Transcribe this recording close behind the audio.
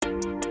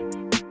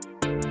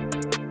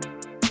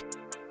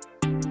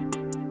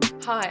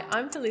Hi,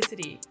 I'm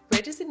Felicity,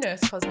 registered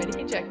nurse, cosmetic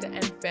injector,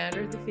 and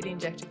founder of the Fit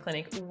Injector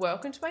Clinic.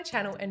 Welcome to my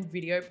channel and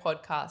video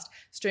podcast,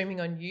 streaming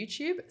on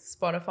YouTube,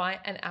 Spotify,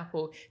 and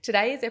Apple.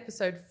 Today is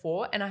episode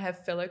 4, and I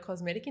have fellow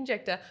cosmetic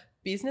injector,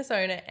 business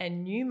owner,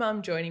 and new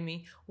mum joining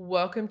me.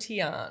 Welcome,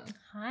 Tiarne.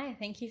 Hi,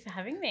 thank you for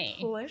having me.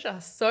 Pleasure.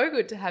 So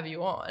good to have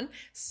you on.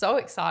 So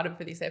excited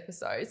for this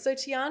episode. So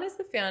Tiarne is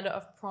the founder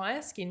of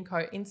Prior Skin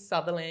Co. in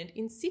Sutherland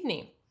in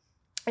Sydney.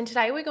 And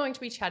today we're going to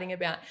be chatting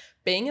about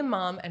being a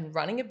mum and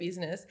running a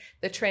business,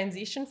 the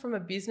transition from a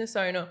business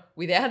owner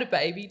without a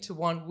baby to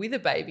one with a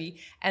baby,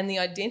 and the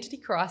identity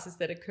crisis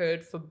that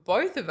occurred for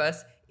both of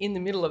us in the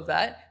middle of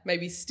that,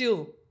 maybe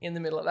still in the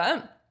middle of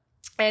that,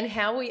 and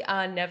how we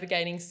are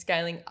navigating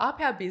scaling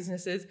up our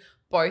businesses,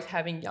 both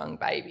having young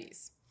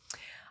babies.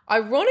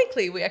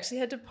 Ironically, we actually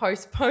had to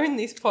postpone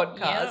this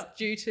podcast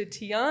due to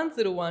Tiarne's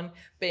little one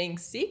being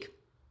sick.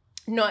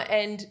 Not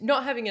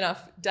having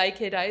enough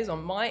daycare days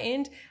on my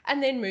end,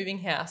 and then moving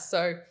house.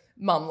 So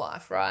mum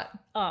life, right?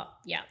 Oh,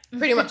 yeah.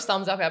 Pretty much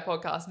sums up our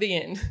podcast, the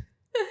end.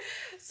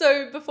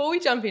 So before we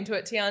jump into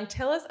it, Tiarne,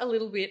 tell us a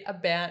little bit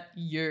about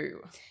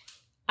you.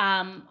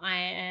 I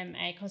am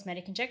a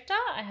cosmetic injector.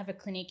 I have a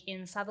clinic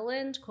in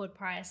Sutherland called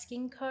Prior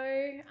Skin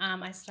Co.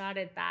 I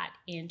started that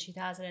in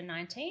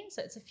 2019,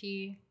 so it's a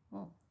few,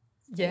 4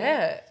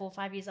 or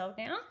 5 years old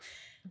now.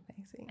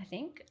 Amazing. I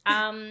think.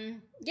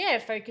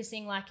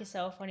 Focusing like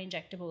yourself on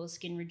injectables,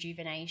 skin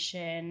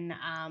rejuvenation,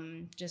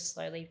 just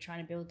slowly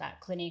trying to build that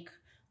clinic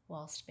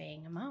whilst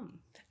being a mum.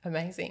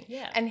 Amazing.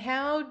 Yeah. And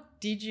how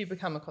did you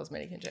become a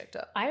cosmetic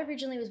injector? I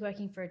originally was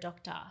working for a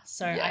doctor.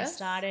 So I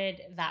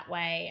started that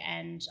way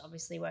and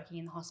obviously working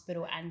in the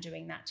hospital and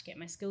doing that to get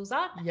my skills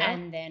up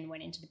and then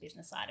went into the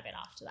business side of it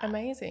after that.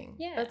 Amazing.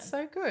 Yeah. That's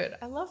so good.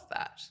 I love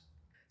that.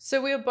 So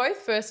we are both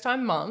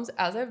first-time mums,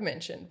 as I've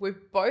mentioned.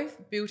 We've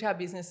both built our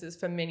businesses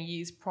for many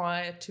years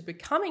prior to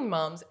becoming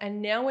mums,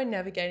 and now we're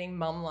navigating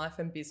mum life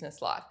and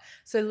business life.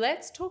 So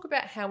let's talk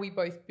about how we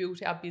both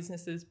built our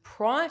businesses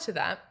prior to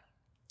that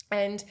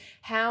and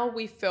how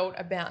we felt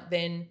about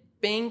then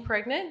being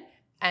pregnant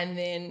and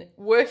then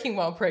working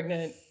while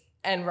pregnant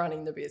and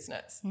running the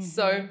business. Mm-hmm.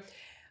 So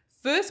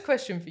first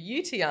question for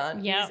you, Tiarne,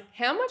 is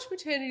how much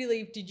maternity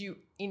leave did you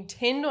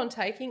intend on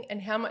taking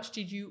and how much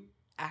did you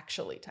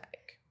actually take?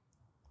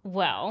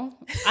 Well,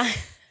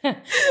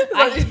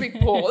 this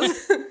big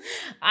pause.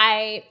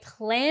 I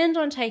planned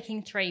on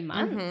taking 3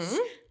 months.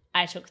 Mm-hmm.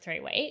 I took 3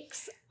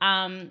 weeks.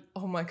 Oh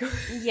my God.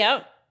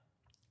 Yep.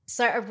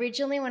 So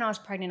originally when I was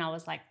pregnant, I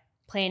was like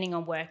planning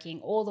on working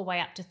all the way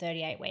up to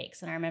 38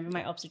 weeks. And I remember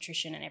my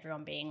obstetrician and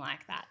everyone being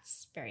like,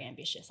 that's very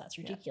ambitious. That's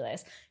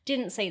ridiculous.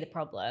 Didn't see the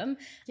problem.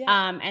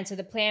 Yeah. And so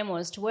the plan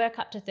was to work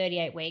up to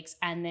 38 weeks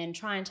and then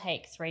try and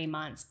take 3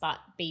 months, but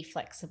be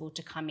flexible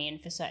to come in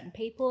for certain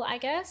people, I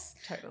guess.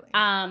 Totally.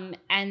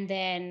 And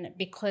then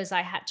because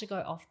I had to go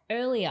off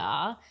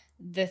earlier,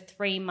 the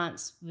 3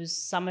 months was,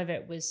 some of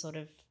it was sort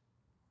of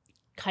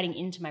cutting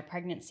into my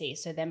pregnancy.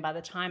 So then by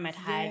the time I'd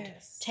had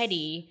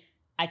Teddy,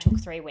 I took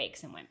 3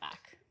 weeks and went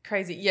back.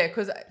 Crazy. Yeah,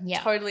 because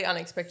totally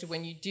unexpected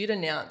when you did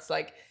announce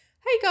like,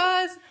 hey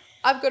guys,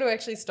 I've got to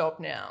actually stop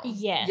now.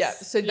 Yes. Yeah.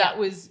 So that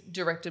was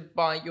directed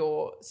by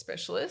your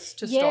specialist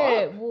to stop?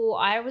 Yeah. Well,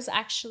 I was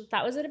actually,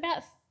 that was at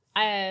about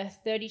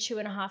 32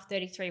 and a half,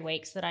 33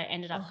 weeks that I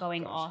ended up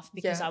going off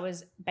because I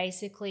was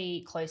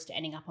basically close to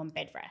ending up on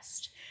bed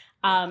rest.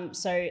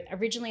 So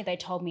originally they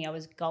told me I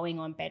was going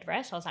on bed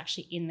rest. I was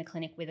actually in the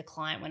clinic with a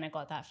client when I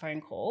got that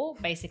phone call.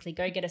 Basically,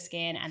 go get a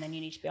scan and then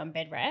you need to be on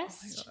bed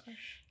rest. Oh my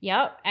gosh.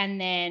 Yep.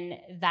 And then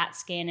that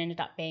scan ended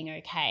up being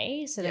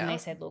okay. So then they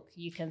said, look,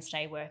 you can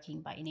stay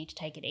working, but you need to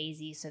take it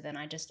easy. So then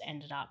I just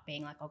ended up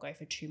being like, I'll go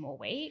for 2 more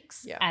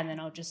weeks and then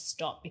I'll just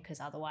stop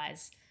because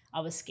otherwise I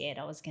was scared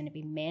I was going to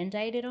be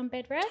mandated on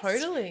bed rest.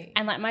 Totally.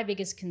 And like my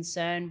biggest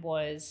concern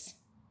was,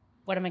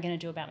 what am I going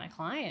to do about my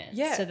clients?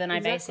 Yeah, so then I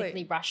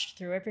basically rushed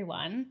through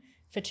everyone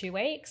for 2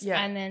 weeks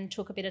and then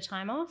took a bit of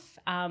time off.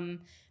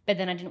 But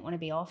then I didn't want to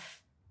be off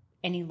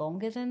any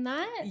longer than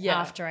that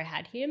after I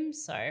had him.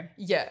 So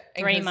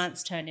 3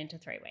 months turned into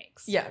 3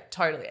 weeks. Yeah,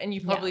 totally. And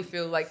you probably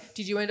feel like,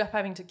 did you end up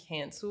having to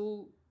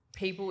cancel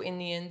people in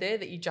the end there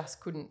that you just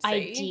couldn't see?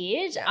 I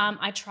did. Yeah.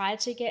 I tried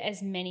to get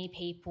as many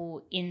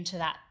people into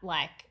that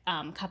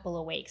couple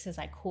of weeks as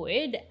I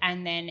could,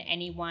 and then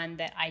anyone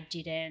that I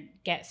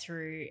didn't get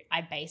through, I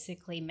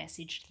basically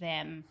messaged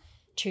them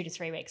 2 to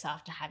 3 weeks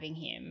after having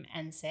him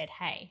and said,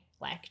 hey,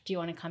 do you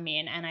want to come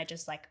in? And I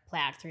just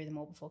plowed through them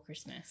all before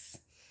Christmas.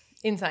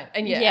 Insane.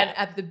 And and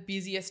at the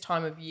busiest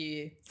time of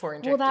year for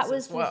injectors. Well, that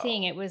was the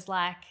thing. It was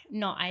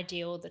not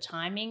ideal, the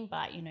timing,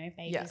 but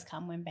babies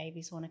come when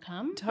babies want to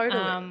come.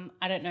 Totally.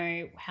 I don't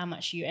know how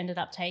much you ended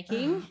up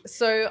taking.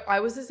 So I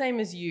was the same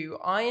as you.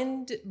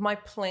 My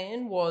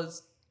plan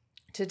was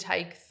to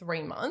take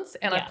 3 months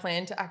and I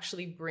planned to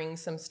actually bring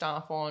some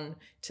staff on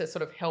to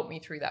sort of help me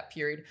through that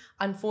period.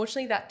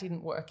 Unfortunately, that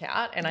didn't work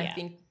out. And I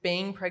think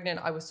being pregnant,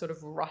 I was sort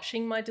of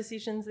rushing my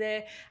decisions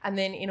there. And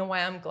then in a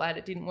way, I'm glad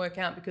it didn't work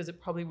out because it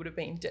probably would have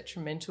been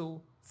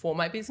detrimental for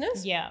my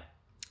business. Yeah.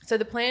 So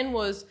the plan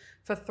was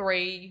for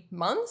 3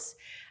 months.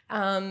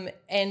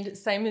 And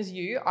same as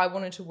you, I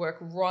wanted to work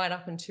right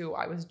up until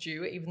I was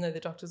due, even though the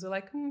doctors were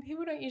like,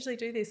 people don't usually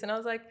do this. And I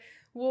was like,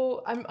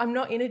 well, I'm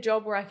not in a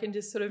job where I can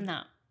just sort of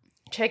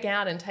check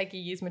out and take a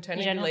year's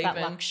maternity leave. You don't have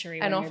that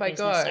luxury and when off you're a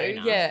I go.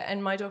 owner. Yeah.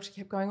 And my doctor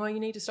kept going, oh, you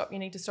need to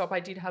stop. I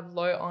did have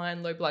low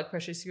iron, low blood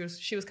pressure.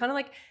 She was kind of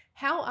like,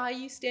 how are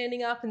you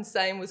standing up? And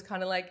same was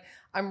kind of like,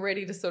 I'm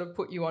ready to sort of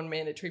put you on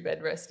mandatory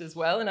bed rest as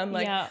well. And I'm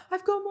like,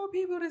 I've got more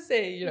people to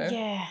see, you know.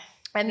 Yeah.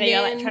 And then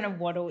you're like trying to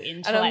waddle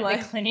into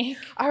like the clinic.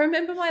 I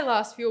remember my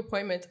last few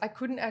appointments, I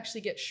couldn't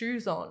actually get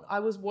shoes on. I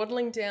was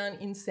waddling down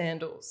in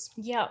sandals.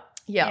 Yep.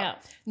 Yeah.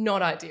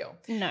 Not ideal.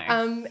 No.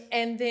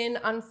 And then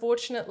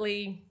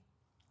unfortunately,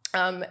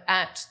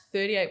 at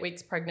 38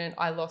 weeks pregnant,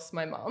 I lost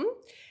my mum.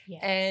 Yeah.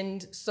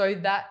 And so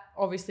that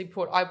obviously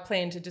I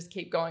planned to just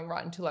keep going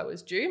right until I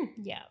was due.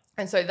 Yeah.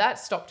 And so that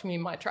stopped me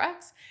in my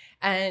tracks.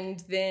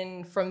 And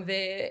then from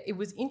there, it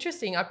was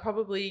interesting.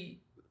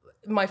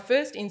 My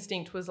first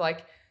instinct was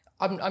like,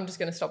 I'm just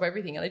going to stop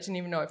everything. And I didn't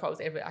even know if I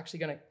was ever actually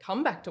going to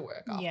come back to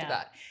work after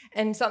that.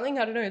 And something,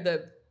 I don't know,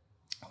 the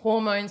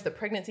hormones, the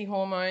pregnancy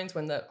hormones,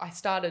 when I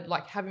started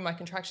like having my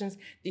contractions,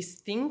 this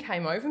thing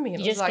came over me.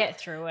 And you just get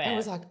through it. I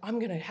was like, I'm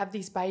going to have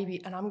this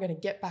baby and I'm going to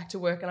get back to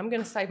work and I'm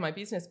going to save my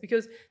business,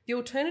 because the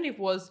alternative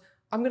was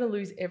I'm going to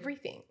lose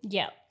everything.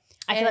 Yeah.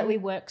 I feel like we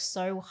work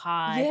so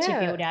hard to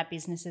build our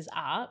businesses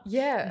up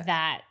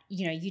that,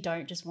 you know, you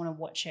don't just want to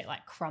watch it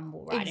like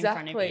crumble right in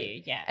front of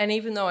you. Yeah. And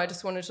even though I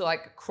just wanted to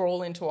like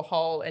crawl into a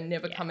hole and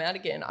never come out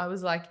again, I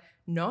was like,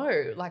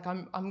 no, like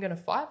I'm going to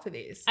fight for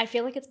this. I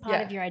feel like it's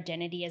part of your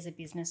identity as a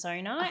business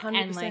owner. 100%.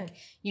 And like,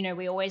 you know,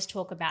 we always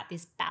talk about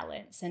this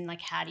balance and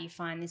like, how do you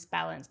find this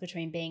balance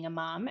between being a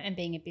mum and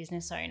being a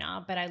business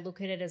owner? But I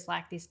look at it as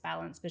like this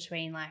balance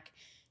between like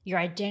your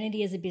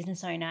identity as a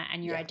business owner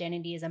and your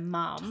identity as a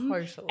mum,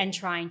 and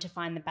trying to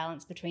find the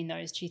balance between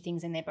those two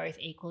things. And they're both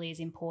equally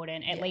as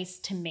important. At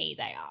least to me,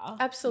 they are.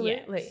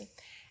 Absolutely. Yeah.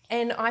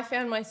 And I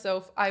found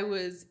myself, I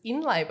was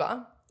in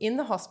labour in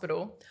the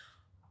hospital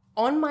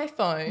on my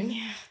phone,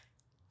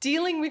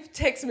 dealing with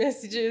text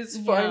messages,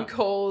 phone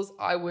calls.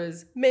 I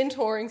was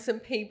mentoring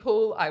some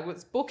people. I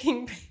was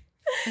booking.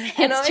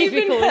 And I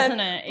typical, even had, isn't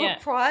it? Yeah.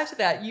 Prior to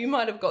that, you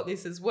might have got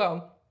this as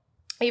well.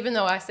 Even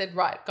though I said,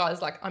 right,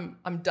 guys, like I'm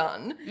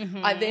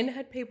done, I then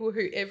had people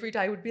who every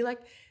day would be like,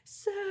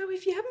 so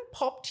if you haven't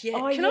popped yet,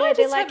 can I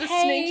just have a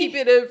sneaky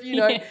bit of, you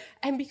know,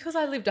 and because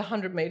I lived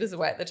 100 metres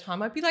away at the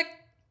time, I'd be like,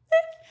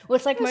 well,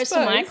 it's like most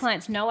of my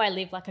clients know I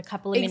live like a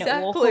couple of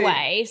minute walk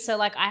away. So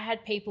like I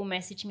had people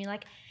message me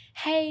like,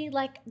 hey,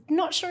 like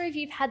not sure if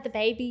you've had the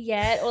baby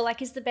yet, or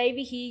like, is the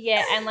baby here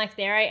yet? And like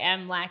there I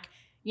am, like,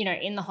 you know,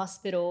 in the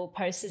hospital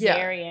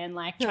post-cesarean,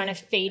 like trying to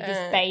feed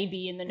this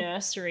baby in the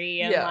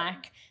nursery and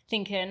like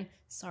thinking,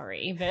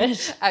 sorry,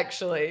 but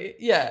actually,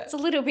 it's a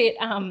little bit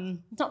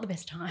not the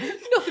best time.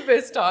 Not the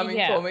best timing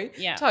for me.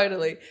 Yeah.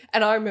 Totally.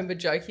 And I remember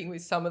joking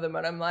with some of them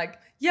and I'm like,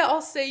 yeah,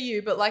 I'll see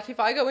you, but like if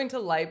I go into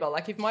labour,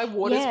 like if my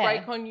waters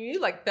break on you,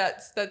 like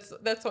that's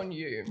on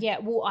you. Yeah,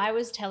 well, I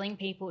was telling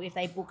people if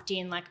they booked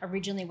in, like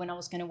originally when I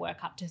was going to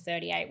work up to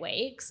 38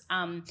 weeks,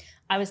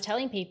 I was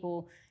telling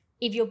people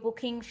if you're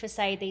booking for,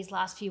 say, these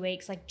last few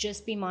weeks, like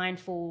just be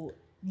mindful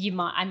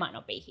I might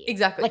not be here.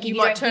 Exactly. Like you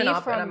might turn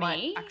up and I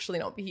might actually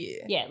not be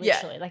here. Yeah,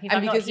 literally. Like if and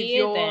I'm because not here, if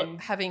you're then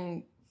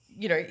having,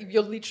 you know, if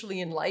you're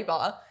literally in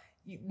labour,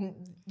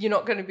 you're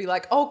not going to be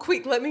like, oh,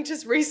 quick, let me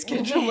just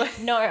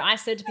reschedule. No, I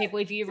said to people,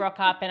 if you rock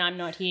up and I'm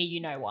not here, you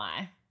know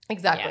why.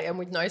 Exactly. And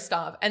with no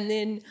staff. And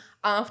then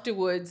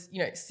afterwards,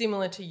 you know,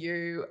 similar to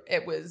you,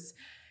 it was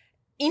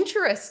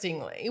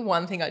interestingly,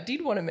 one thing I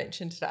did want to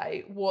mention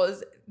today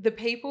was the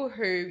people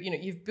who, you know,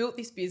 you've built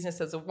this business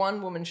as a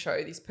one-woman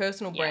show, this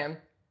personal brand,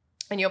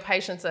 and your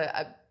patients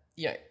are,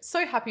 you know,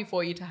 so happy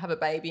for you to have a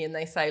baby, and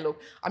they say,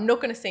 look, I'm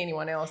not going to see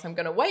anyone else. I'm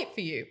going to wait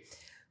for you.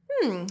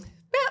 About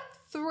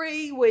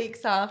 3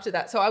 weeks after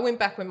that. So I went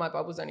back when my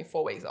bub was only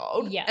 4 weeks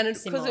old. Yeah. And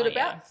because at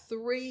about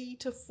 3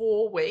 to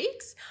 4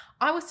 weeks,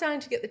 I was starting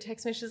to get the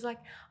text messages like,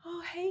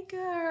 oh, hey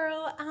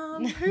girl,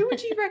 who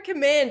would you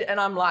recommend? And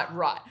I'm like,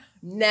 right,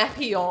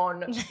 nappy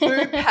on,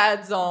 boob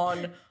pads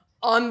on,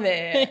 I'm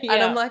there. And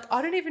I'm like,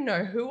 I don't even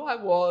know who I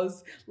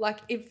was. Like,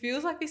 it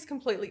feels like this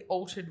completely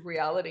altered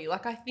reality.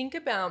 Like, I think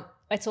about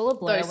it's all a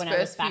blur when I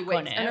was back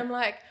on it. And I'm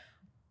like,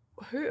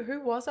 who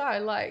was I?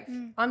 Like,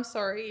 I'm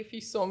sorry if you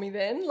saw me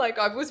then. Like,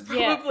 I was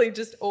probably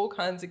just all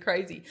kinds of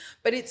crazy.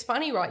 But it's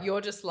funny, right?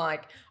 You're just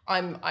like,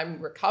 I'm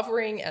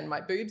recovering and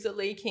my boobs are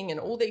leaking and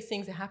all these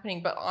things are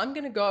happening, but I'm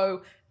going to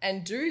go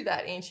and do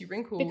that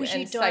anti-wrinkle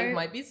and save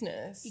my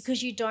business.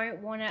 Because you don't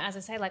want to, as I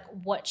say, like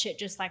watch it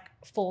just like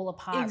fall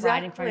apart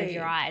right in front of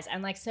your eyes.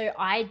 And like, so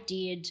I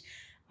did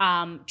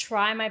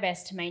try my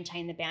best to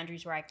maintain the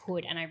boundaries where I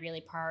could, and I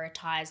really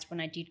prioritized when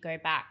I did go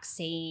back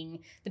seeing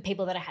the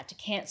people that I had to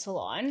cancel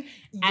on,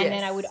 and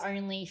then I would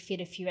only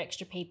fit a few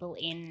extra people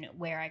in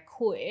where I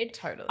could.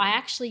 Totally. I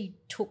actually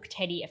took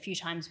Teddy a few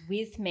times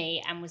with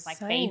me and was like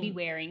baby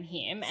wearing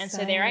him, and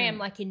so there I am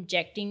like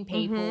injecting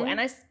people,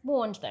 and I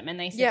warned them and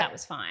they said that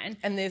was fine.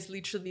 And there's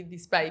literally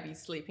this baby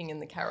sleeping in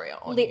the carrier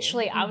on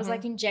literally you. I was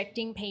like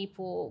injecting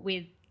people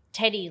with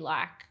Teddy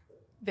like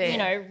there. You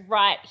know,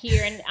 right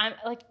here. And I'm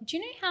like, do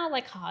you know how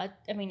like hard,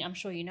 I mean, I'm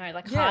sure you know,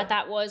 like hard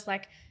that was,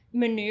 like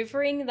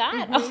maneuvering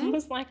that. I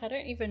was like, I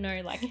don't even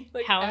know like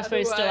how I'm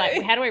supposed to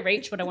like, how do I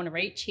reach what I want to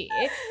reach here?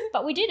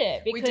 But we did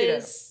it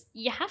because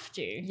you have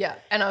to. Yeah.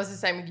 And I was the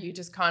same with you,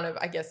 just kind of,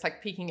 I guess,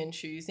 like picking and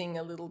choosing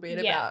a little bit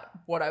about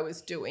what I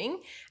was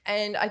doing.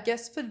 And I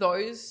guess for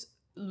those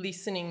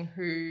listening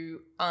who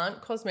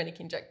aren't cosmetic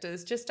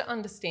injectors, just to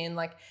understand,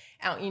 like,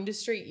 our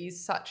industry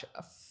is such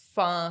a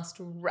fast,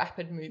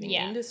 rapid moving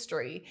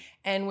industry,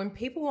 and when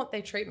people want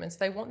their treatments,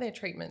 they want their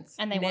treatments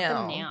and they want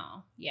them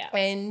now.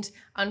 And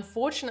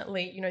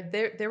unfortunately, you know,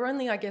 they're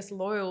only, I guess,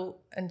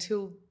 loyal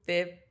until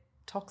their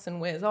toxin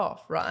wears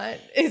off, right?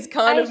 Is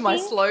kind of my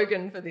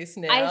slogan for this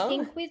now. I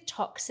think with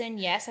toxin,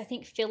 yes. I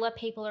think filler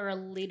people are a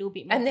little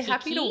bit more and they're picky.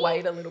 happy to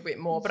wait a little bit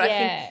more, but I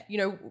think, you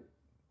know,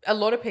 a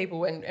lot of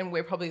people, and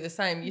we're probably the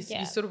same, you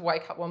sort of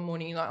wake up one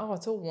morning, you're like, oh,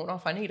 it's all worn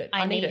off. I need it.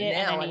 I need it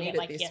now. I need it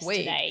like this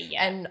week.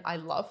 And I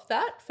love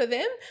that for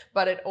them.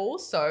 But it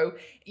also,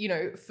 you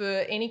know, for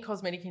any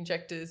cosmetic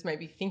injectors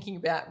maybe thinking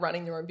about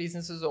running their own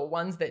businesses, or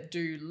ones that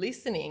do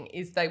listening,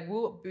 is they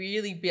will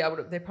really be able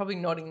to, they're probably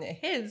nodding their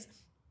heads,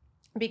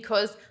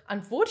 because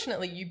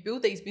unfortunately you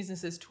build these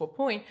businesses to a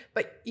point,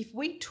 but if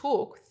we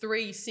took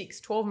 3, 6,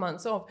 12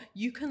 months off,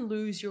 you can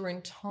lose your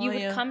entire You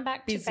would come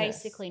back business. to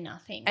basically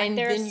nothing. And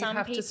like, then you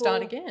have to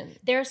start again.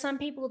 There are some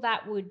people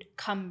that would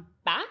come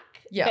back,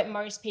 but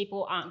most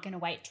people aren't going to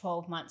wait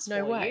 12 months for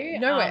you.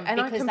 No way.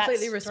 And I because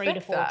completely that's respect 3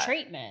 to 4 that.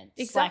 treatments.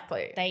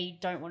 Exactly. Like, they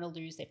don't want to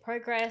lose their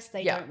progress.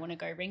 They don't want to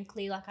go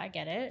wrinkly. Like, I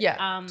get it.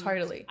 Yeah,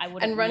 totally.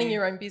 And running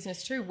your own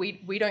business too,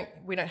 we don't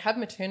have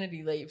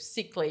maternity leave,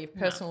 sick leave,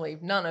 personal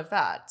leave, none of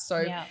that.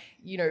 So,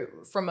 you know,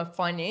 from a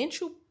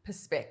financial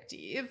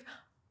perspective,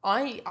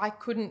 I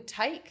couldn't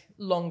take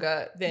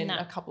longer than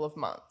a couple of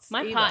months.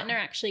 My partner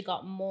actually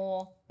got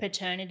more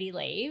paternity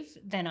leave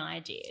than I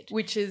did.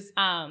 Which is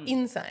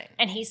insane.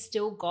 And he's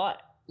still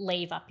got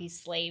leave up his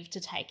sleeve to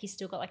take. He's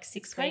still got like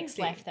 6 weeks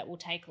left that we'll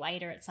take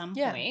later at some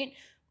point.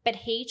 But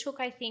he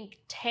took, I think,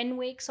 10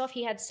 weeks off.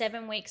 He had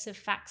 7 weeks of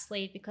fax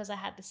leave because I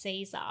had the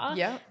Caesar.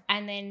 Yeah.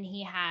 And then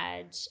he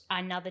had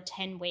another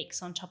 10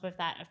 weeks on top of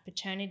that of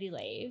paternity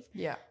leave.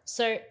 Yeah.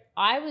 So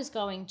I was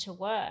going to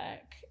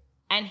work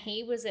and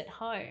he was at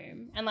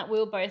home, and like we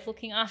were both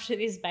looking after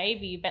this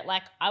baby, but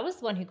like I was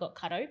the one who got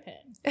cut open.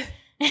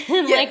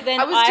 And like then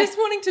I was just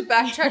wanting to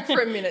backtrack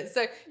for a minute.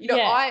 So, you know,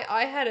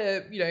 I had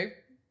a, you know,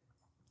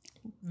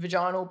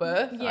 vaginal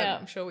birth. Yeah.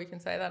 I'm sure we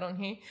can say that on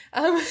here.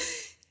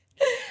 It's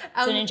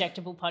an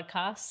injectable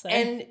podcast. So.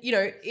 And, you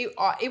know,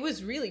 it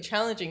was really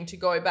challenging to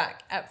go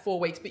back at 4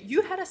 weeks, but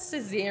you had a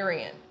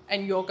cesarean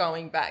and you're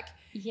going back.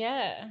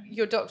 Yeah.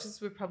 Your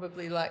doctors were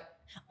probably like,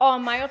 oh,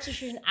 my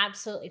obstetrician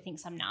absolutely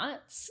thinks I'm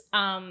nuts.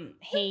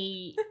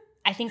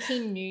 I think he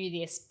knew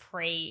this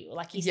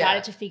he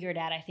started to figure it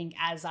out, I think,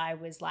 as I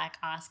was like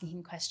asking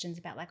him questions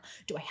about like,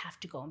 do I have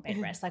to go on bed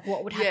rest? Like,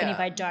 what would happen if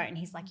I don't? And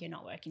he's like, you're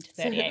not working to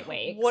 38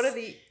 weeks. What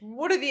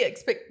are the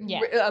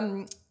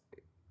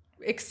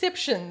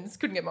exceptions,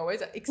 couldn't get my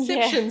words out,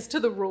 exceptions to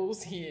the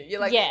rules here? You're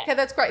like, okay,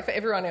 that's great for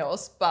everyone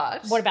else,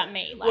 but what about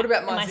me? Like, what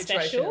about my am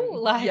situation? I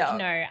special? Like,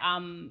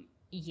 no,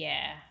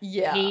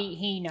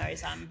 he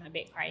knows I'm a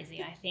bit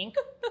crazy, I think.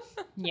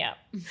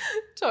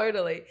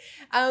 Totally.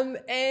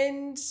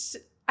 And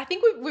I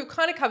think we've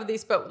kind of covered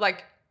this, but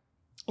like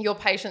your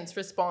patient's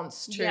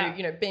response to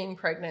you know, being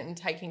pregnant and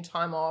taking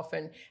time off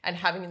and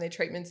having their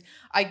treatments,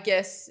 I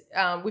guess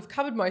we've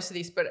covered most of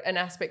this, but an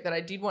aspect that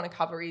I did want to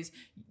cover is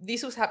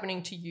this was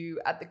happening to you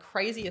at the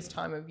craziest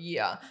time of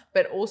year,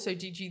 but also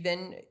did you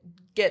then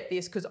get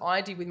this, because I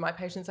did with my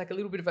patients, like a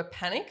little bit of a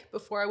panic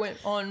before I went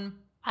on.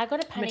 I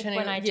got a panic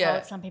when I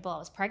told some people I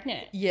was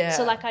pregnant. Yeah.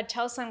 So like I'd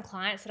tell some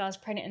clients that I was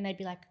pregnant and they'd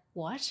be like,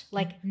 what?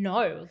 Like,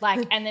 no.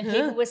 Like, and then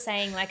people were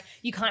saying like,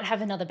 you can't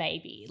have another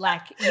baby.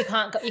 Like you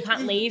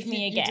can't leave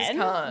me again. You just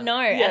can't.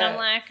 No. Yeah. And I'm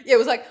like. Yeah, it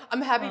was like,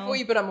 I'm happy for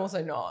you, but I'm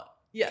also not.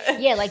 Yeah.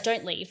 Yeah, like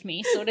don't leave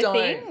me sort of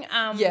thing.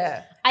 And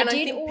I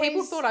think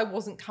people thought I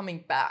wasn't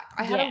coming back.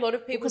 I had a lot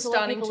of people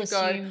starting to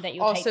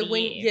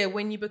go,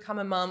 when you become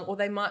a mum, or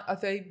they might,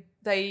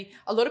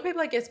 a lot of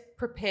people, I guess,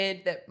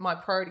 prepared that my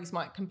priorities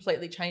might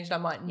completely change and I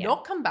might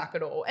not come back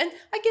at all. And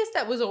I guess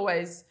that was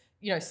always,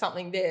 you know,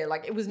 something there.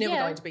 Like it was never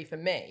going to be for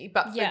me,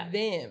 but for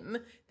them,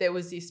 there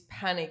was this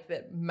panic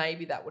that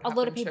maybe that would happen. A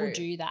lot of people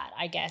do that,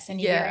 I guess. And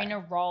you're in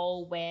a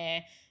role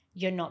where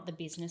you're not the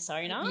business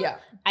owner. Yeah.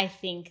 I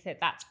think that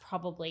that's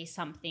probably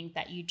something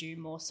that you do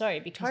more so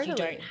because you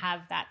don't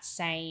have that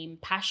same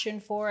passion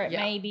for it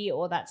maybe,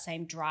 or that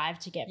same drive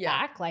to get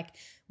back. Like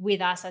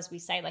with us, as we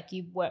say, like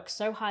you work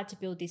so hard to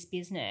build this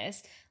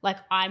business. Like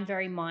I'm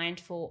very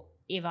mindful,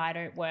 if I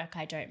don't work,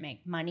 I don't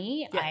make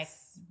money. I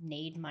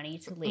need money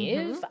to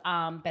live.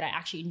 But I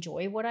actually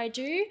enjoy what I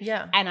do.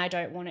 Yeah. And I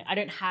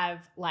don't have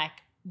like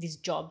this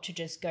job to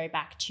just go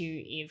back to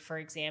if, for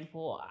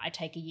example, I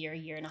take a year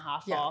and a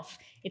half off.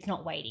 It's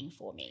not waiting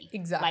for me.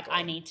 Exactly. Like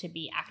I need to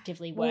be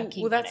actively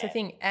working. Well, that's the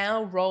thing.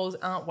 Our roles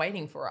aren't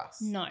waiting for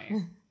us. No.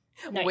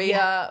 We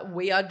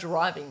are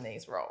driving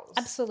these roles.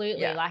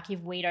 Absolutely. Yeah. Like if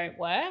we don't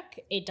work,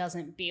 it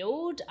doesn't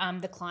build.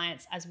 The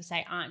clients, as we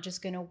say, aren't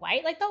just going to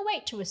wait. Like they'll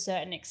wait to a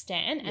certain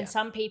extent. And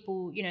some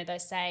people, you know, they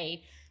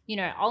say, you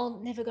know,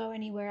 I'll never go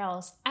anywhere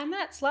else. And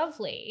that's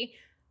lovely.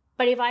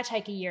 But if I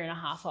take a year and a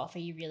half off, are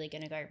you really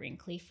going to go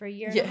wrinkly for a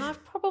year and a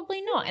half?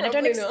 Probably not. And I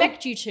don't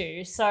expect you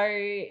to. So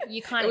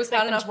you can't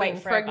expect them to wait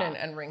forever. Pregnant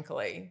and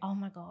wrinkly. Oh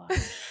my God.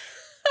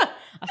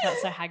 I felt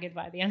so haggard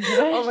by the end of it.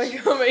 Oh my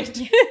God, me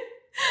too.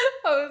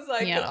 I was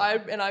like,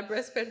 I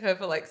breastfed her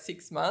for like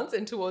 6 months,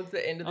 and towards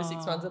the end of the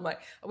 6 months, I'm like,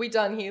 are we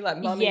done here? Like,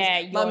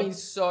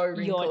 mummy's so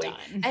wrinkly. You're done.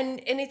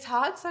 And it's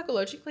hard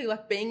psychologically,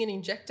 like being an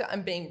injector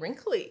and being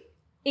wrinkly.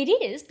 It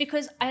is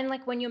because, and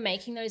like when you're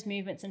making those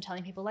movements and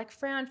telling people like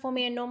frown for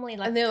me, and normally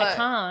like I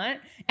can't,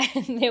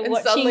 and they're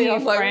watching you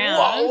frown.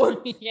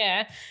 Like, whoa.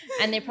 Yeah,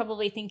 and they're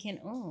probably thinking,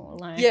 oh,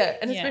 like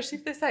especially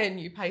if they say a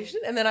new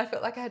patient, and then I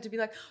felt like I had to be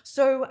like,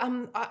 so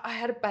I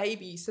had a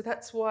baby, so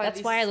that's why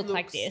I look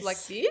like this.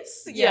 Like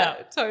this, yeah,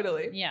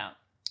 totally, yeah.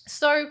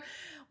 So,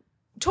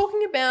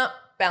 talking about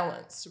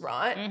balance,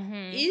 right?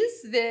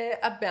 Is there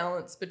a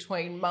balance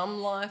between mum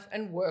life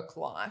and work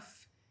life?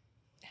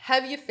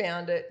 Have you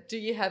found it? Do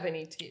you have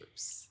any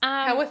tips?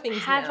 How are things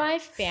now? Have I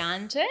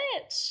found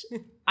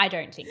it? I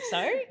don't think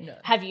so. No.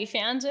 Have you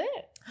found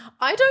it?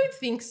 I don't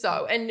think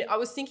so. And I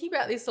was thinking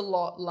about this a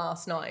lot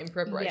last night in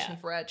preparation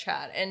for our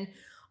chat. And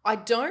I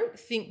don't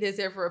think there's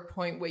ever a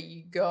point where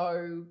you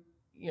go,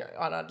 you know,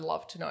 and I'd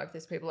love to know if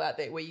there's people out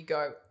there where you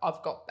go,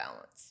 I've got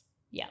balance.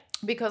 Yeah.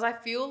 Because I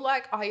feel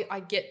like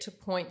I get to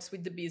points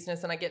with the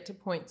business and I get to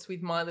points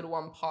with my little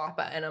one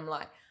Piper, and I'm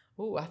like,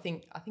 oh, I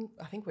think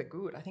we're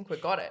good. I think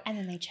we've got it. And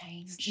then they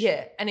change.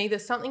 Yeah. And either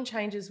something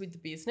changes with the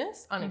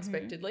business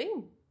unexpectedly,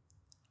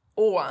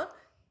 or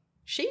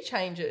she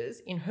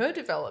changes in her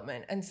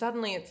development, and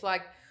suddenly it's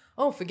like,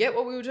 oh, forget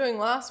what we were doing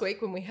last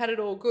week when we had it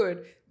all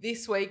good.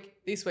 This week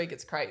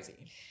it's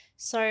crazy.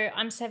 So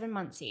I'm 7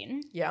 months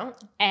in. Yeah.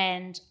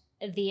 And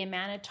the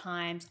amount of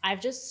times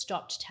I've just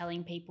stopped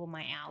telling people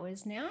my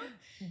hours now.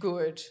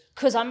 Good.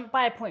 Because I'm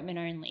by appointment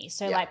only.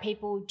 So like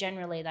people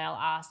generally, they'll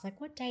ask like,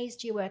 what days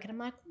do you work? And I'm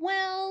like,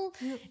 well,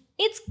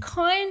 it's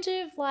kind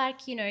of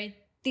like, you know,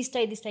 this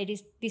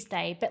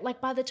day. But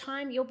like by the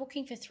time you're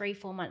booking for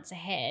 3-4 months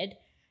ahead,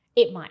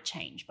 it might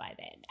change by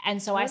then.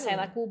 And so I say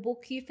like, we'll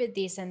book you for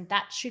this, and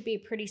that should be a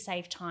pretty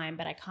safe time,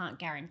 but I can't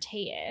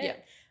guarantee it.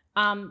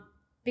 Yeah.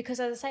 Because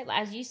as I say,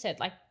 as you said,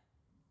 like,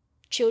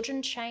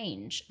 children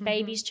change,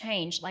 babies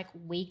change like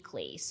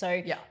weekly.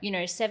 So, you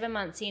know, 7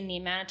 months in, the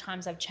amount of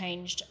times I've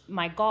changed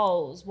my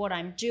goals, what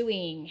I'm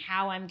doing,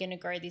 how I'm going to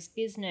grow this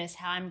business,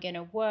 how I'm going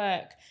to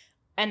work.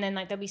 And then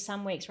like there'll be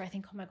some weeks where I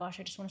think, oh my gosh,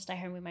 I just want to stay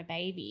home with my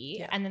baby.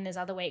 Yeah. And then there's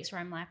other weeks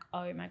where I'm like,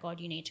 oh my God,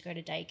 you need to go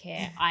to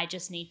daycare. I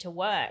just need to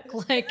work.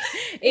 Like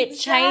it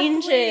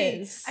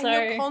changes. And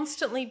you're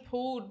constantly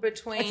pulled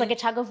between. It's like a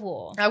tug of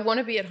war. I want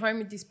to be at home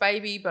with this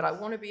baby, but I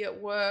want to be at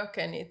work.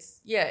 And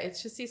it's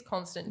just this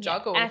constant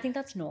juggle. And I think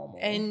that's normal.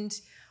 And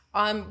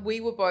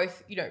we were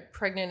both, you know,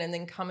 pregnant and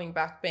then coming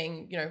back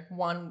being, you know,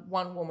 one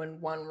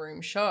woman, one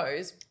room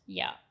shows.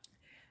 Yeah.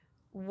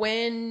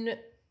 When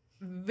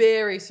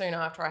very soon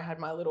after I had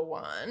my little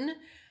one,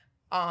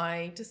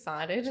 I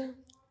decided,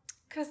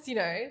 because, you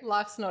know,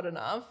 life's not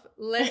enough,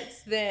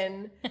 let's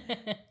then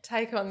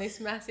take on this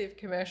massive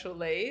commercial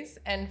lease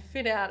and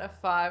fit out a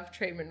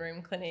 5-treatment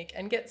room clinic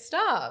and get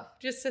staff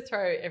just to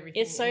throw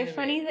everything. It's so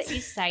funny that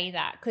you say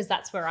that, because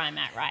that's where I'm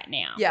at right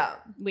now. Yeah.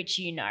 Which,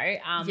 you know,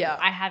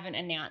 I haven't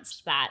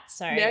announced that.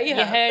 So you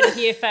heard it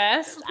here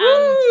first.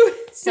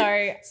 So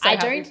I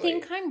don't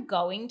think I'm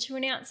going to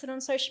announce it on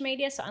social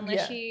media. So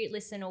unless you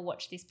listen or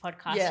watch this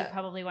podcast, you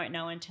probably won't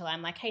know until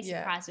I'm like, hey,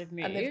 surprise, we've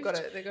moved. And they've got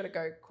to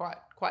go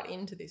quite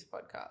into this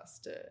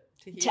podcast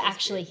to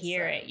actually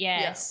hear it.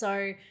 Yeah.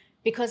 So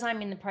because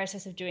I'm in the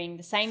process of doing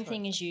the same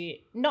thing as you,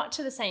 not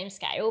to the same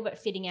scale, but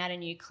fitting out a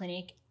new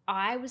clinic,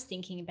 I was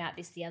thinking about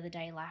this the other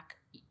day, like,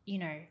 you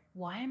know,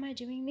 why am I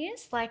doing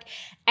this? Like,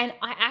 and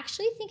I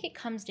actually think it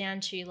comes down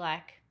to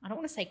like, I don't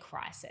want to say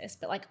crisis,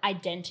 but like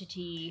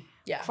identity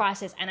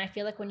crisis. And I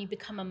feel like when you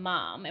become a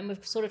mum, and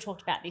we've sort of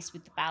talked about this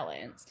with the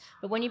balance,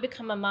 but when you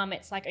become a mum,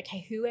 it's like,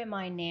 okay, who am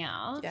I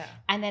now? Yeah.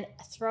 And then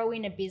throw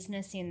in a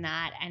business in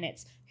that, and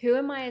it's who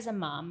am I as a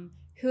mum?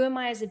 Who am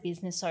I as a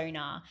business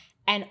owner?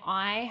 And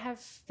I have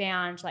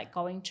found like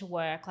going to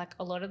work, like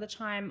a lot of the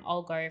time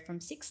I'll go from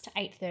 6 to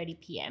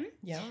 8:30 p.m.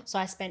 Yeah. So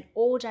I spend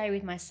all day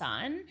with my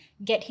son,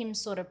 get him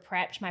sort of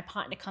prepped. My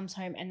partner comes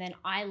home and then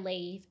I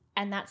leave.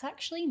 And that's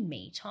actually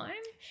me time.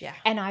 Yeah.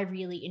 And I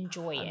really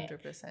enjoy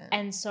 100%. it.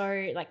 And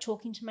so like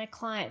talking to my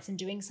clients and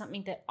doing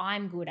something that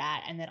I'm good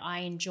at and that I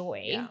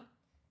enjoy. Yeah.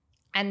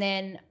 And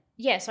then,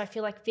 so I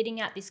feel like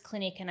fitting out this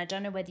clinic, and I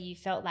don't know whether you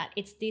felt that,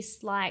 it's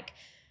this like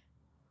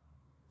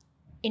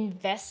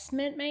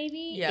investment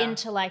maybe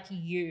into like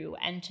you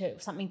and to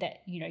something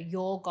that, you know,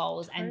 your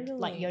goals and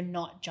like you're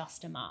not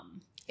just a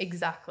mum.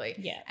 Exactly.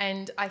 Yeah.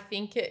 And I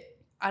think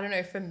I don't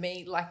know, for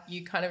me, like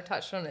you kind of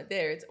touched on it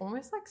there, it's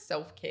almost like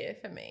self-care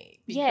for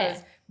me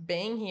because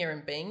being here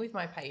and being with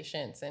my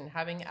patients and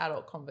having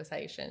adult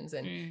conversations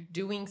and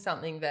doing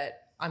something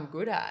that I'm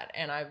good at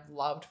and I've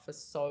loved for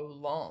so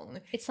long.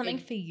 It's something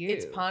for you.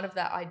 It's part of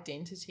that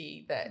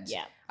identity that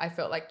I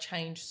felt like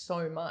changed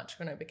so much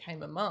when I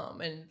became a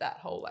mum, and that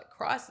whole like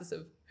crisis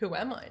of who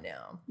am I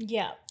now?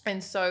 Yeah.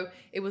 And so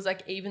it was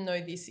like, even though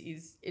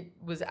it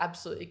was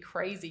absolutely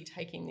crazy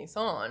taking this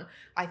on,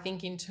 I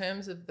think in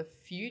terms of the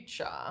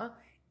future,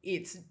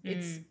 it's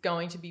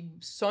going to be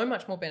so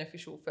much more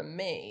beneficial for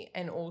me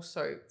and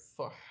also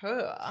for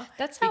her.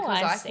 That's how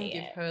I see can it.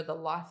 give her the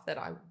life that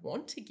I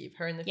want to give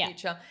her in the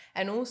future.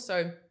 And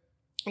also,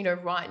 you know,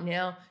 right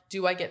now,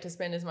 do I get to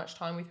spend as much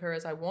time with her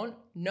as I want?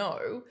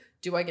 No.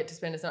 Do I get to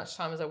spend as much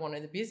time as I want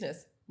in the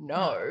business?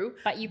 No.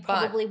 But you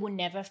probably will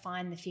never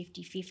find the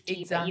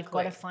 50-50, but you've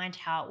got to Exactly. find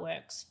how it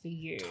works for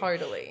you.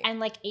 Totally. And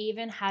like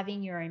even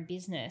having your own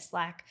business,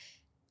 like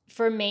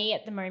for me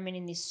at the moment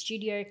in this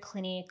studio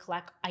clinic,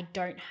 like I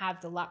don't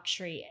have the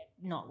luxury,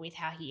 not with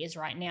how he is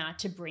right now,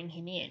 to bring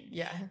him in.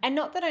 Yeah. And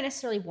not that I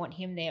necessarily want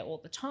him there all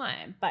the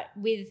time, but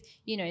with,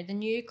 you know, the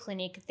new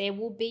clinic, there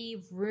will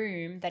be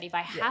room that if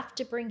I have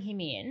to bring him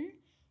in,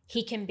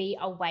 he can be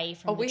away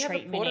from the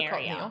treatment area. We have a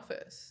porta in the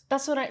office.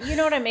 That's what you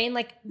know what I mean?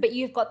 Like, but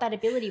you've got that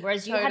ability,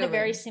 whereas you had a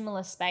very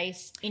similar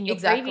space in your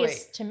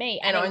previous to me.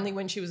 And only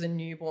when she was a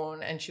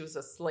newborn and she was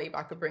asleep,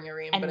 I could bring her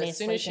in. But as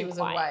soon as she was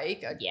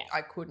awake,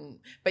 I couldn't.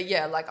 But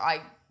yeah, like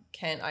I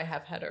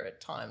have had her at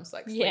times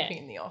like sleeping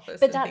in the office.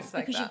 But and that's things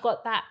like because that. you've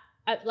got that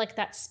like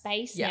that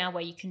space now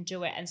where you can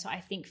do it. And so I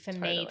think for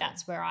me,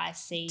 that's where I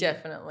see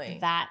definitely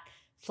that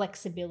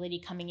flexibility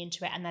coming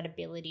into it and that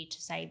ability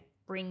to say,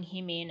 bring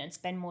him in and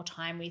spend more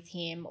time with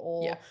him,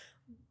 or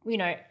you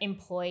know,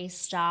 employ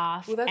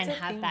staff and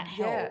have that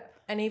help. Yeah.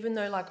 And even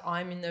though like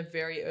I'm in the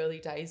very early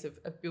days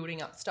of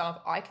building up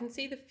staff, I can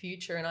see the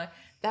future, and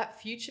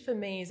that future for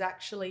me is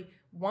actually,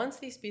 once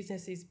this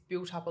business is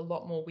built up a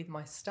lot more with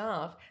my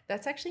staff,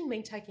 that's actually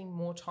me taking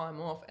more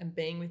time off and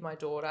being with my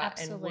daughter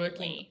and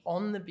working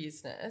on the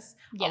business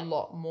a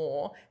lot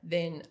more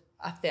than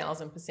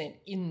 1,000%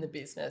 in the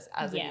business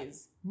as it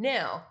is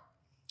now.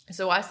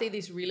 So I see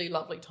this really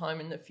lovely time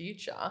in the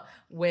future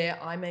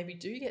where I maybe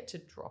do get to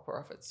drop her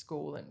off at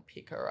school and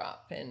pick her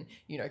up and,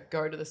 you know,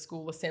 go to the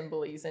school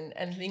assemblies and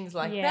things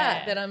like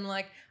that I'm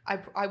like,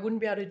 I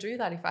wouldn't be able to do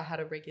that if I had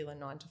a regular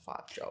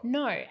 9-to-5 job.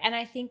 No. And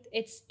I think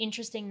it's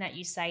interesting that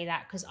you say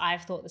that, because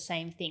I've thought the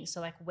same thing. So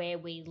like where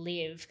we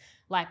live,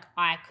 like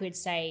I could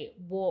say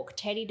walk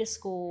Teddy to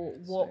school,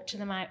 walk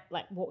to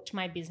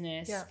my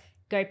business,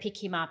 go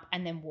pick him up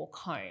and then walk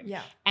home.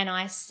 Yeah. And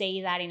I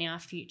see that in our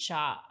future.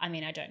 I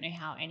mean, I don't know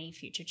how any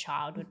future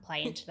child would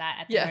play into that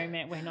at the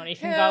moment. We're not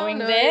even going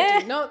there.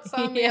 Do not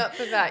sign me up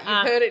for that.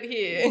 You've heard it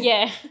here.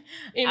 Yeah.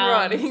 In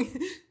writing.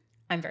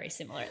 I'm very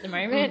similar at the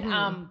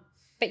moment.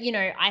 But, you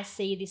know, I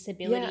see this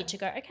ability to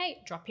go,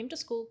 okay, drop him to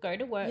school, go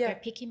to work, go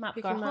pick him up,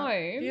 go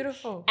home.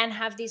 Beautiful. And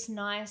have this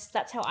nice,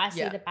 that's how I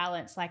see the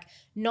balance, like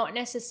not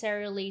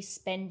necessarily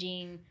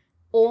spending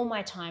all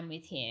my time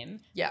with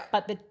him,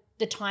 but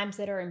the times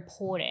that are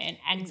important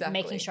and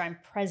making sure I'm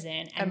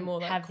present and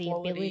more have the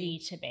ability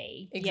to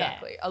be.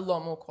 Exactly. A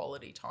lot more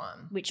quality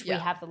time. Which we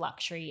have the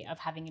luxury of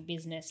having a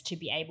business to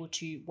be able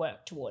to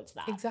work towards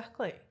that.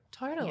 Exactly.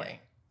 Totally. Yeah.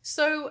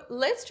 So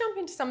let's jump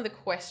into some of the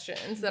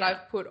questions that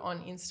I've put on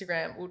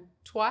Instagram,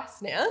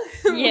 twice now,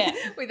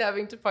 with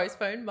having to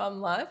postpone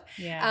mum life.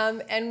 Yeah.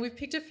 And we've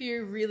picked a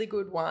few really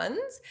good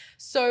ones.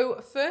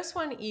 So first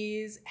one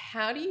is,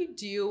 how do you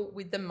deal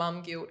with the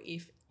mum guilt,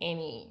 if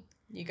any?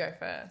 You go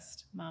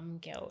first. Mum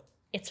guilt.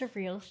 It's a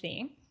real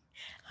thing.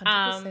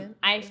 100%.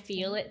 I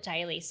feel it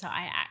daily. So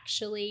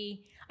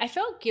I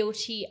felt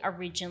guilty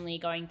originally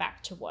going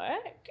back to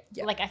work.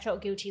 Yep. Like I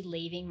felt guilty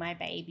leaving my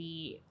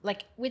baby,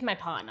 like with my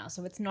partner.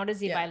 So it's not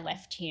as if I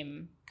left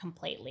him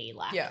completely,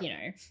 like, you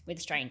know, with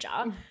a stranger.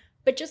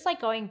 But just like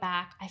going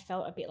back, I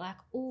felt a bit like,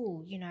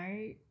 oh, you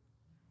know,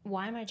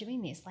 why am I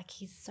doing this? Like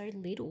he's so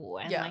little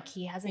and like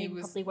he hasn't even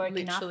probably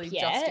woken up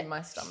yet. Just in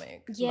my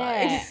stomach.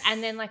 Yeah.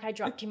 And then like I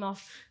dropped him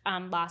off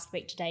last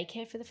week to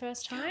daycare for the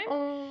first time.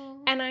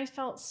 And I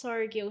felt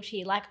so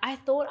guilty. Like I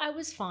thought I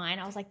was fine.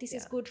 I was like, this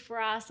is good for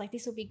us. Like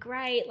this will be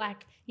great.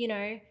 Like, you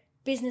know,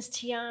 business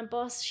Tiarne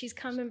boss, she's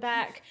coming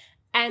back.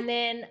 And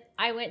then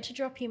I went to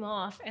drop him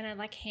off and I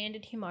like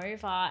handed him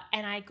over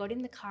and I got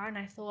in the car and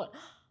I thought,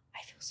 oh,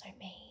 I feel so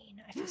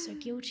mean. I feel so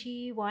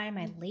guilty. Why am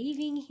I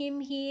leaving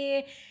him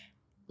here?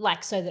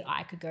 Like, so that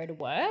I could go to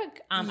work.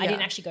 I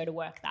didn't actually go to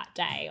work that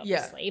day,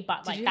 obviously,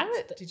 but like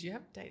did you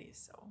have a day to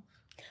yourself?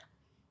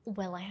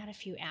 Well, I had a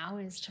few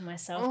hours to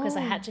myself because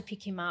I had to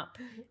pick him up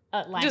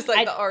at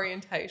the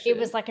orientation. It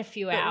was like a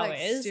few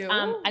hours.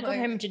 I got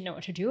home and didn't know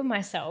what to do with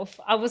myself.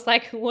 I was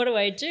like, what do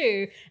I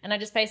do? And I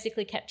just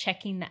basically kept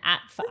checking the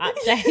app for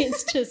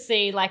updates to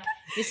see, like,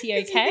 is he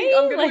okay? Think,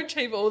 I'm going to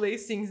achieve all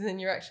these things, and then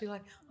you're actually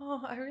like,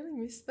 oh, I really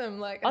miss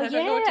them. Like, I don't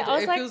know what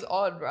to do. It feels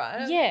odd,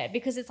 right? Yeah,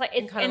 because it's like,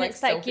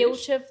 it's that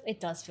guilt of, it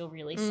does feel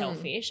really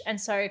selfish. And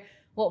so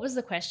what was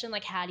the question?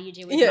 Like, how do you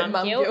deal with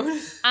mum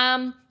guilt?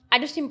 I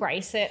just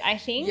embrace it, I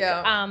think.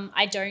 Yeah.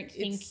 I don't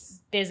think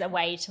there's a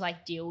way to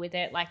like deal with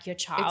it. Like your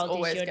child is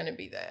always going to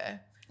be there.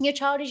 Your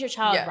child is your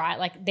child, right?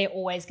 Like they're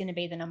always going to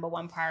be the number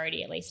one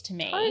priority, at least to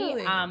me.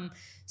 Totally.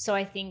 So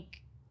I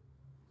think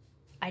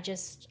I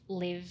just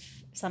live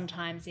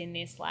sometimes in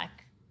this like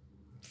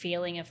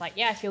feeling of like,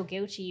 I feel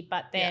guilty,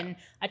 but then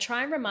I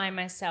try and remind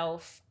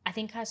myself, I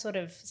think I sort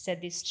of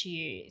said this to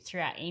you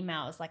through our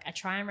emails, like I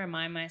try and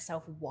remind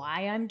myself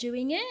why I'm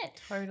doing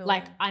it. Totally.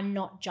 Like I'm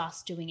not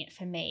just doing it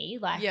for me.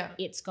 Like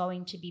it's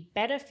going to be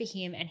better for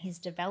him and his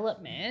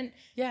development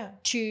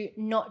to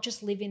not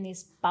just live in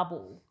this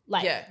bubble.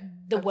 Like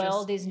the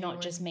world is not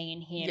just me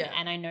and him.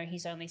 And I know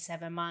he's only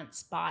 7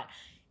 months, but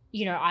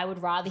you know, I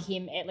would rather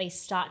him at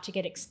least start to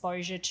get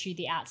exposure to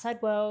the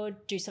outside world,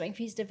 do something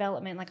for his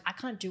development. Like I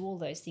can't do all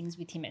those things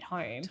with him at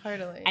home.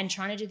 Totally. And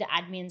trying to do the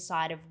admin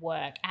side of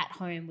work at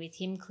home with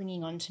him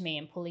clinging on to me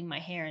and pulling my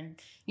hair and,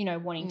 you know,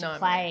 wanting to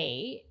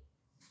play,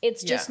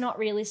 it's just not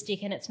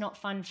realistic and it's not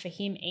fun for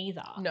him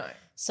either. No.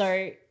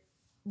 So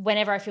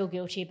whenever I feel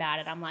guilty about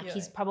it, I'm like,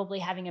 he's probably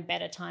having a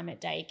better time at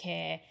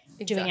daycare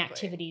doing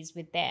activities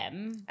with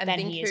them than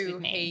he is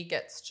with me. He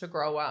gets to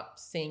grow up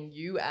seeing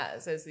you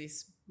as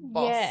this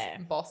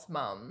boss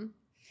mum.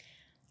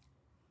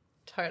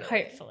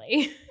 Totally.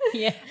 Hopefully.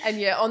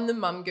 And on the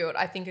mum guilt,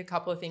 I think a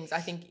couple of things. I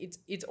think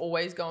it's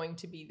always going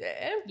to be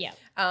there. Yeah.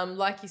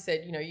 Like you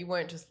said, you know, you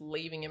weren't just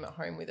leaving him at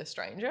home with a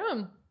stranger.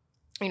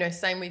 You know,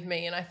 same with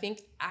me. And I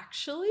think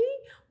actually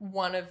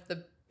one of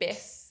the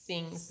best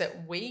things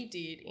that we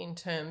did in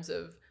terms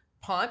of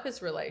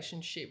Piper's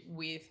relationship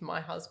with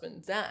my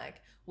husband,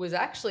 Zach, was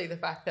actually the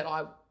fact that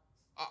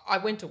I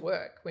went to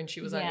work when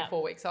she was only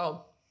 4 weeks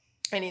old.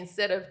 And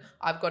instead of,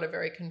 I've got a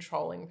very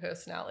controlling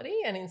personality,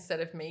 and instead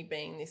of me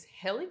being this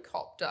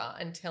helicopter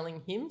and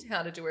telling him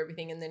how to do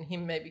everything and then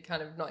him maybe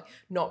kind of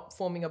not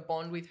forming a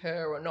bond with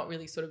her or not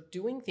really sort of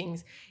doing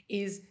things,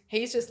 is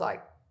he's just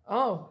like,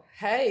 oh,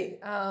 hey,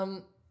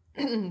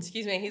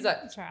 excuse me. He's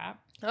like, that's right.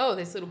 Oh,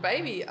 this little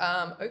baby.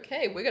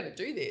 Okay, we're going to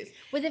do this.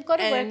 Well, they've got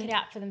to work it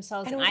out for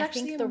themselves. And it was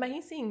actually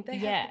amazing. They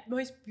have the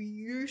most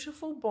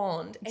beautiful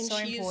bond, and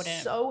she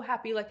is so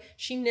happy. Like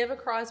she never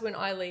cries when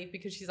I leave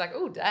because she's like,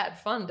 "Oh, Dad,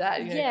 fun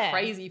Dad, you know,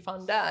 crazy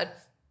fun Dad."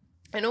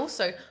 And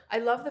also, I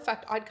love the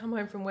fact I'd come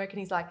home from work and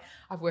he's like,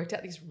 I've worked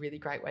out this really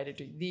great way to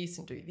do this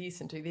and do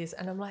this and do this.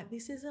 And I'm like,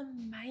 this is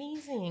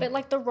amazing. But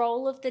like the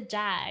role of the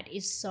dad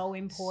is so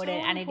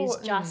important, and it is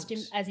just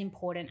as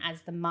important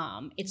as the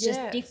mum. It's just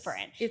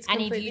different.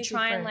 And if you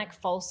try and like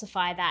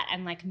falsify that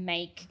and like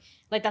make,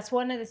 like that's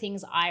one of the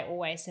things I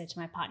always say to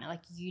my partner,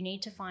 like you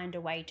need to find a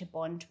way to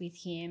bond with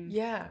him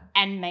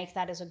and make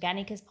that as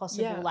organic as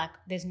possible. Yeah. Like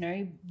there's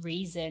no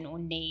reason or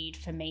need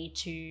for me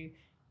to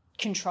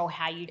control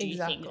how you do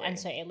things. And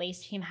so at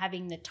least him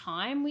having the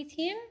time with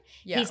him,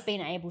 he's been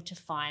able to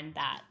find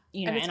that,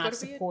 you know, and I've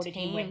supported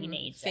him where he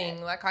needs it.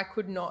 Like I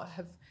could not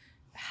have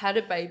had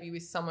a baby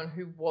with someone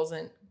who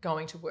wasn't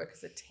going to work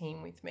as a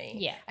team with me.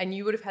 Yeah. And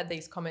you would have had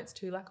these comments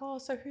too, like, oh,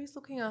 so who's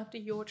looking after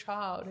your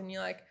child? And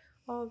you're like,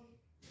 oh,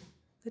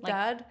 the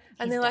dad.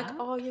 And they're like,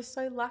 oh, you're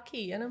so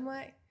lucky. And I'm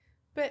like,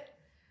 but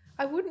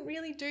I wouldn't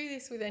really do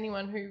this with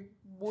anyone who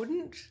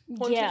wouldn't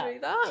want to do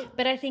that.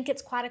 But I think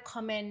it's quite a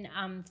common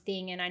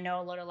thing, and I know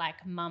a lot of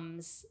like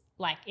mums,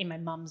 like in my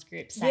mum's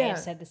group have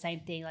said the same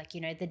thing, like, you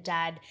know, the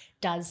dad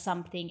does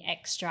something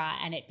extra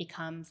and it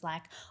becomes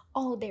like,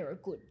 oh, they're a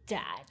good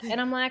dad.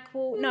 And I'm like,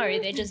 well, no,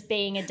 they're just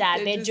being a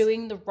dad. They're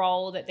doing the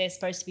role that they're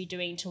supposed to be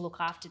doing to look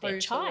after their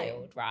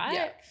child,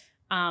 right?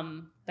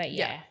 But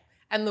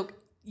And look,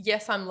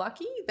 yes, I'm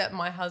lucky that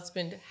my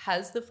husband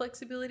has the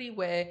flexibility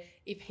where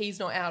if he's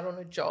not out on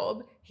a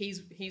job,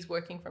 he's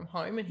working from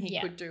home, and he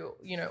could do,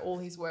 you know, all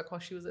his work while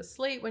she was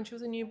asleep when she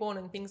was a newborn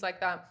and things like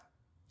that.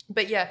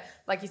 But yeah,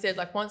 like you said,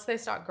 like once they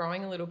start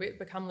growing a little bit,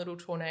 become little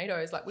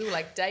tornadoes, like we were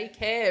like,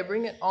 daycare,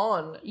 bring it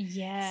on.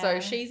 Yeah. So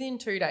she's in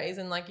 2 days,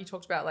 and like you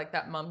talked about like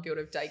that mum guilt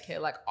of daycare,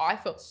 like I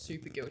felt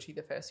super guilty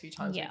the first few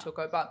times we took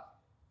her, but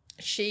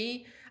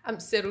she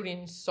settled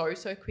in so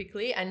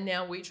quickly, and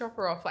now we drop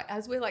her off, like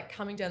as we're like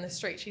coming down the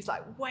street, she's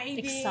like waving,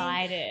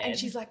 excited, and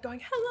she's like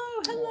going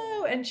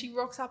hello, and she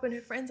rocks up and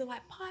her friends are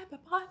like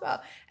Piper,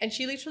 and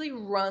she literally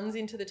runs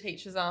into the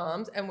teacher's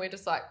arms, and we're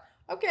just like,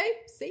 okay,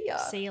 see ya.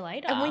 See you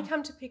later. And we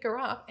come to pick her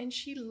up and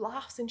she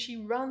laughs and she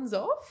runs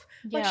off.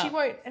 Like she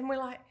won't. And we're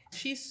like,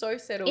 she's so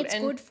settled. It's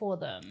and good for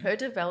them. Her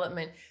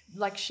development,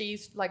 like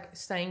she's like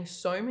saying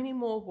so many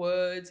more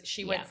words.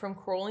 She went from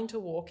crawling to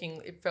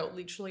walking. It felt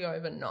literally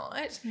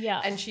overnight.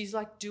 Yeah. And she's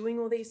like doing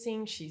all these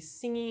things. She's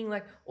singing,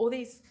 like all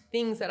these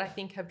things that I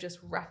think have just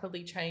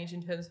rapidly changed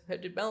in terms of her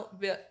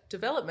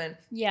development.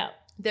 Yeah.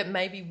 That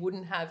maybe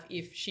wouldn't have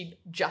if she'd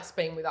just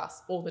been with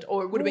us or it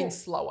would have been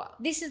slower.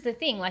 This is the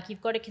thing. Like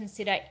you've got to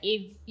consider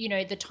if, you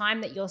know, the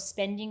time that you're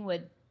spending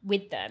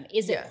with them,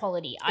 is it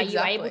quality? Are you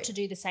able to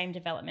do the same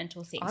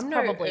developmental things? I'm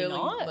Probably no early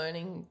not.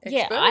 learning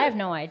expert. Yeah, I have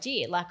no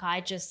idea. Like I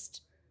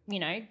just, you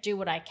know, do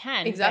what I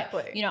can.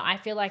 Exactly. But, you know, I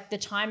feel like the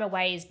time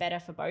away is better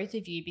for both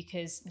of you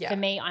because for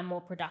me, I'm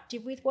more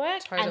productive with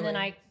work. Totally. And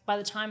then by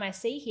the time I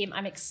see him,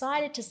 I'm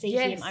excited to see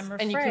him. I'm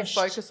refreshed. And you can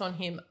focus on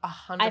him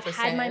 100%. I've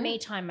had my me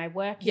time. My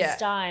work is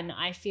done.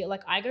 I feel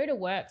like I go to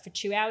work for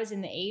 2 hours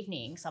in the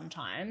evening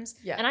sometimes.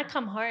 Yeah. And I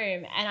come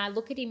home and I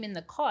look at him in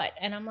the cot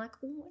and I'm like,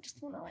 oh, I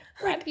just want to like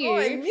grab you. Oh,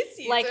 I miss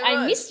you. Like so I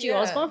much. missed you. I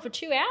was gone for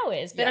 2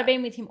 hours, but I've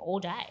been with him all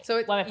day.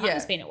 So my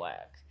partner's been at work.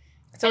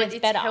 So it's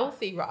it's better.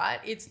 healthy, right?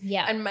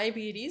 And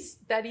maybe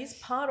that is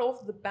part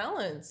of the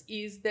balance,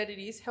 is that it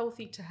is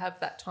healthy to have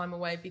that time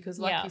away because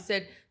like you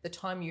said, the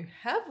time you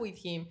have with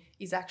him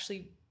is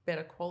actually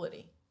better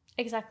quality.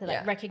 Exactly.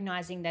 Like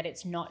recognizing that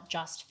it's not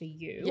just for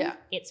you. Yeah.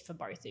 It's for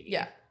both of you.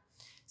 Yeah.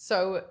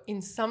 So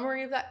in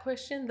summary of that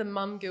question, the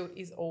mum guilt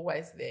is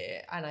always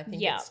there. And I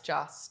think it's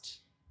just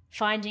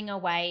finding a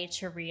way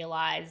to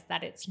realize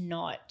that it's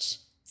not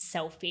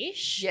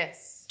selfish.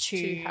 Yes.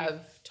 To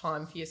have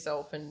time for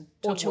yourself and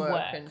to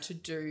work and to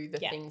do the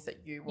things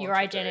that you want. Your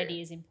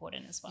identity is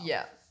important as well.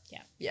 Yeah.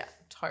 Yeah. Yeah,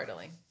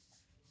 totally.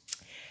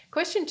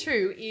 Question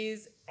 2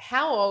 is,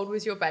 how old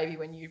was your baby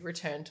when you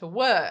returned to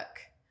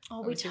work?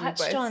 Oh, we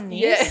touched on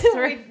this.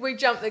 Yeah, we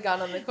jumped the gun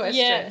on the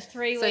question. Yeah,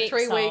 3 weeks. So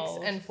 3 weeks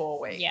old. and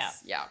 4 weeks. Yeah.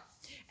 Yeah.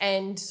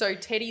 And so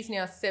Teddy's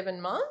now 7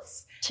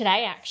 months.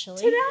 Today,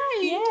 actually. Today.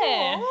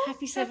 Yeah. Aww.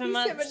 Happy 7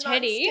 months,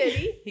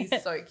 Teddy.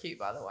 He's so cute,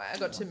 by the way. I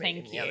got to meet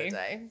him the other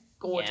day.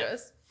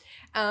 Gorgeous.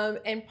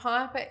 And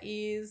Piper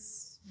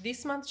is,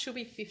 this month she'll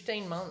be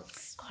 15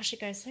 months. Gosh,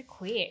 it goes so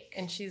quick.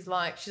 And she's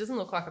like, she doesn't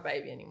look like a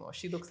baby anymore.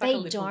 She looks like a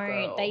little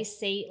girl. They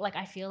see, like,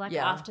 I feel like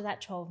after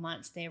that 12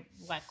 months, their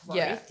like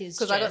growth is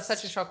because I got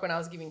such a shock when I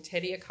was giving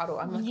Teddy a cuddle.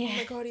 I'm like, oh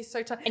my God, he's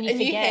so tight. And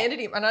you handed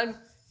him, and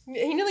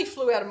he nearly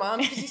flew out of my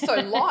arms because he's so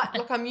light.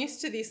 Like I'm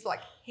used to this like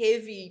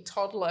heavy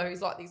toddler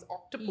who's like these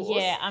octopus.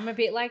 Yeah, I'm a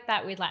bit like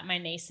that with like my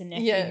niece and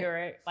nephew who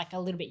are like a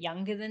little bit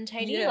younger than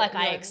Teddy. Yeah, like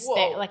I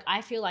expect, like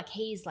I feel like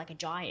he's like a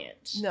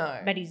giant.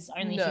 No. But he's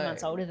only a few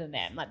months older than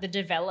them. Like the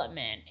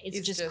development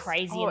is just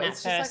crazy in that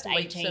first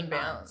like 18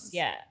 months.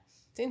 Yeah.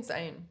 It's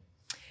insane.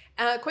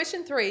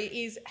 Question 3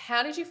 is,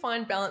 how did you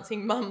find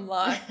balancing mum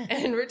life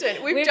and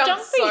return? We've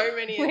jumped so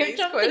many of these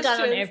questions. We've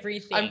jumped on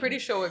everything. I'm pretty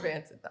sure we've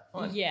answered that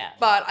one. Yeah.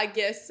 But I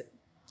guess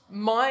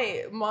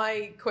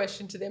my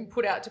question to them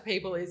put out to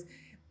people is,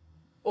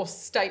 or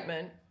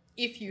statement,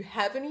 if you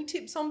have any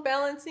tips on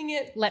balancing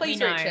it,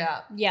 please reach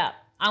out. Yeah.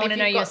 I want to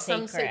know your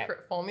secret. Some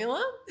secret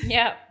formula.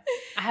 Yeah.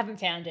 I haven't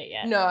found it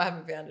yet. No, I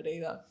haven't found it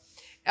either.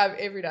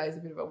 Every day is a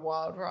bit of a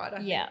wild ride, I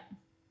think. Yeah.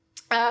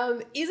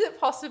 Is it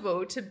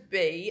possible to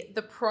be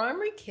the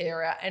primary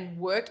carer and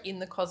work in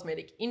the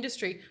cosmetic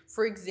industry?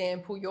 For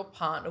example, your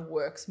partner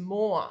works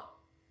more.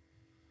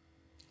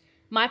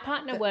 My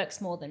partner works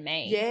more than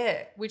me.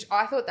 Yeah, which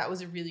I thought that was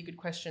a really good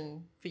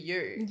question for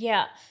you.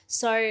 Yeah.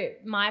 So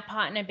my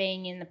partner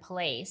being in the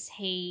police,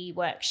 he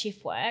works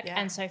shift work. Yeah.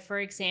 And so, for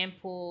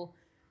example,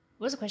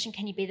 what was the question?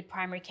 Can you be the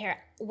primary carer?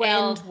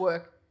 Well, and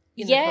work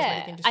in the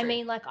cosmetic industry. I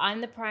mean, like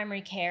I'm the primary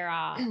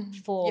carer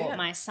for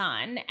my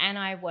son and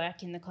I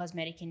work in the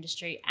cosmetic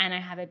industry and I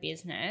have a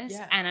business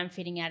and I'm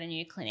fitting out a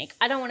new clinic.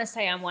 I don't want to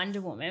say I'm Wonder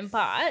Woman,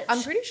 but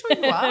I'm pretty sure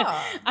you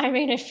are. I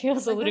mean, it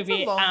feels a little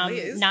bit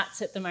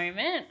nuts at the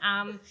moment.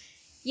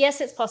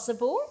 Yes, it's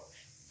possible.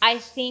 I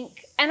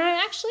think, and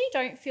I actually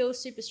don't feel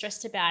super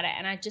stressed about it.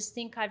 And I just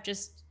think I'm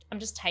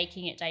just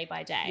taking it day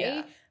by day.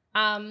 Yeah.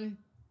 And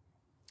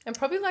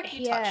probably like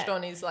you touched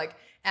on is like,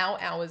 our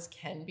hours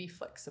can be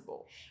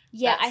flexible.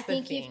 Yeah, I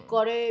think you've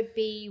got to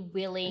be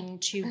willing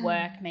to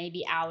work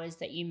maybe hours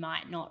that you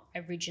might not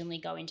originally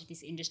go into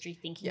this industry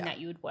thinking that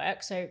you would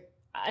work. So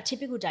a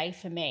typical day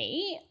for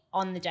me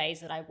on the days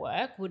that I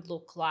work would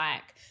look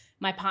like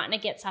my partner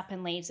gets up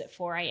and leaves at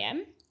 4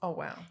 a.m. Oh,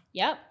 wow.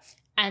 Yep.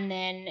 And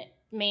then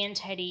me and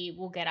Teddy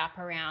will get up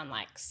around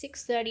like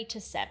 6:30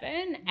 to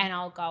 7 and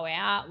I'll go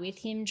out with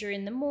him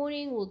during the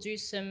morning. We'll do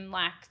some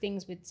like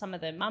things with some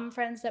of the mum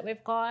friends that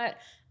we've got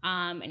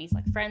and he's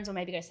like friends, or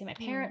maybe go see my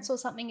parents or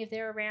something if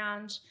they're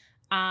around.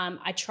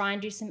 I try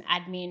and do some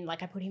admin,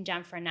 like I put him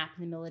down for a nap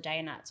in the middle of the day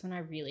and that's when I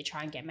really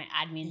try and get my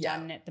admin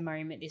done at the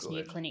moment, this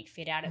new clinic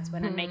fit out. It's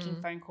when I'm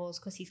making phone calls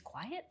because he's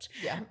quiet.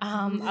 Yeah.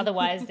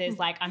 Otherwise there's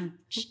like, I'm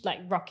like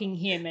rocking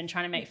him and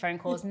trying to make phone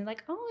calls and they're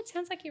like, oh, it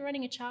sounds like you're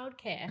running a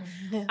childcare.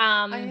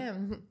 I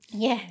am.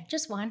 Yeah,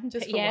 just one.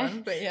 Just for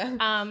one, but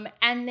yeah.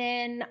 And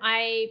then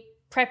I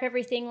prep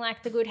everything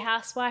like the good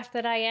housewife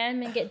that I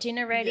am and get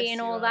dinner ready Yes,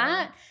 and all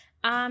that,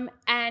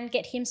 and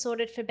get him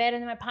sorted for bed.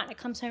 And then my partner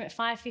comes home at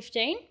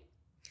 5:15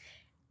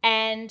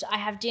 and I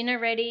have dinner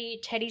ready.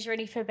 Teddy's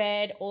ready for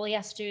bed. All he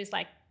has to do is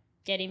like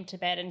get him to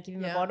bed and give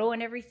him a bottle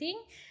and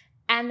everything.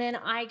 And then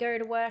I go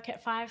to work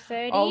at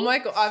 5:30. Oh my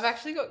God, I've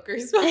actually got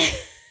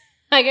goosebumps.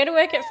 I go to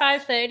work at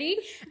 5:30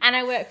 and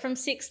I work from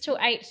 6 till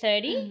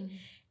 8:30.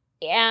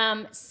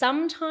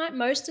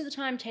 Most of the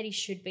time Teddy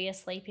should be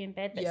asleep in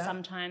bed, but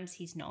sometimes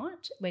he's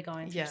not. We're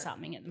going through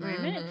something at the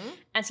moment.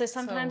 And so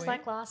sometimes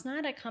like last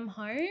night I come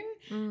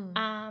home.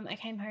 I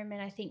came home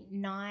at I think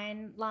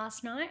 9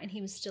 last night and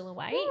he was still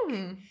awake.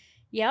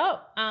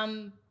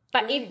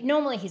 But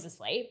normally he's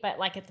asleep, but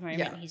like at the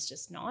moment he's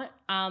just not.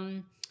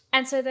 And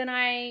so then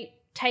I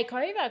take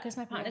over because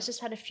my partner's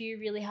just had a few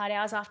really hard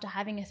hours after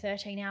having a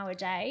 13-hour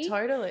day.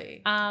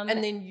 Totally.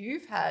 And then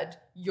you've had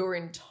your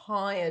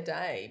entire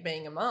day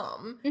being a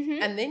mum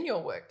and then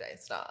your work day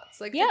starts.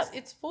 Like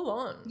it's full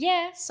on.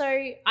 Yeah. So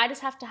I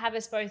just have to have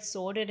us both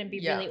sorted and be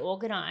really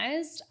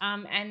organised.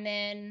 And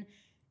then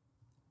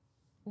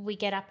we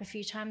get up a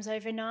few times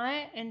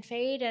overnight and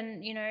feed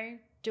and, you know,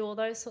 do all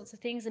those sorts of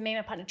things. And me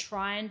and my partner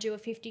try and do a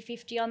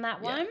 50-50 on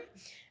that one.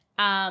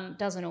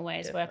 Doesn't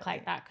always work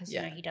like that because,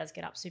 you know, he does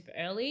get up super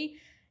early.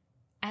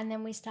 And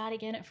then we start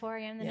again at 4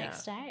 a.m. the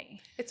next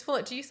day. It's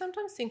full. Do you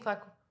sometimes think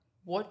like,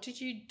 what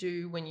did you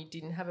do when you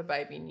didn't have a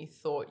baby and you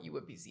thought you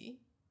were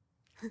busy?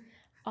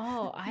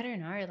 Oh, I don't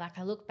know. Like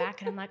I look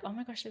back and I'm like, oh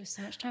my gosh, there was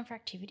so much time for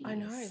activities. I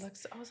know. Like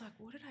so I was like,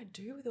 what did I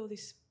do with all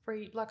this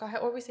free? Like I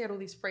obviously had all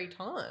this free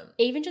time.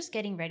 Even just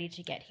getting ready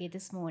to get here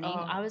this morning,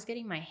 I was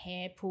getting my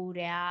hair pulled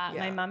out.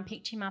 My mum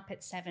picked him up at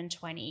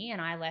 7:20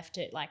 and I left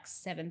at like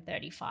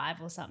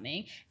 7:35 or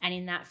something. And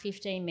in that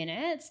 15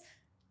 minutes,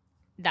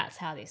 that's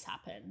how this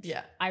happened.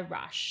 Yeah. I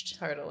rushed.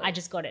 Totally. I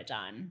just got it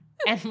done.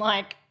 And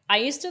like I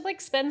used to like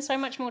spend so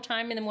much more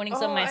time in the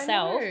mornings on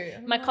myself.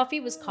 My coffee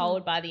was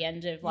cold by the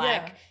end of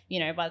like, you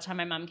know, by the time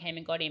my mum came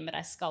and got him, but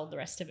I sculled the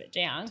rest of it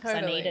down because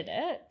I needed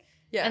it.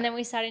 Yeah. And then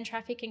we sat in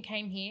traffic and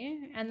came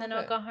here and then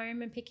I'll go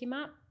home and pick him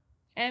up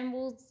and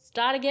we'll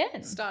start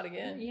again.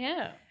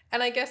 Yeah.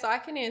 And I guess I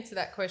can answer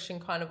that question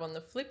kind of on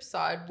the flip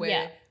side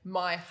where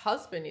my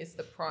husband is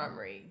the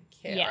primary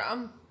carer.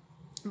 Yeah.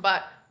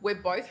 But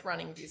we're both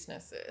running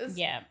businesses.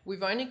 Yeah.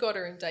 We've only got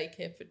her in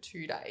daycare for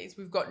 2 days.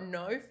 We've got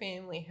no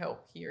family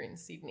help here in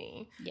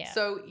Sydney. Yeah.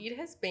 So it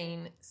has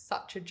been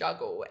such a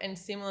juggle. And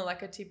similar,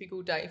 like a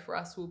typical day for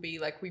us will be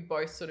like we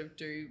both sort of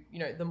do, you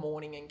know, the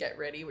morning and get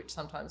ready, which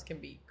sometimes can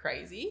be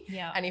crazy.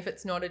 Yeah. And if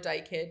it's not a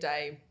daycare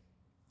day,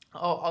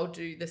 I'll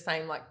do the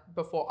same like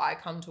before I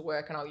come to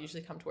work, and I'll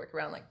usually come to work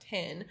around like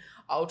 10.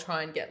 I'll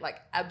try and get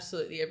like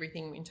absolutely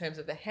everything in terms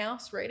of the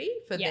house ready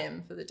for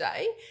them for the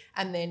day,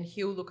 and then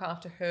he'll look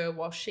after her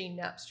while she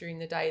naps during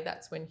the day.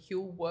 That's when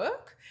he'll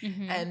work.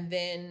 And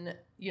then,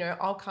 you know,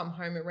 I'll come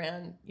home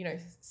around, you know,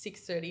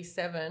 6:30,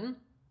 7,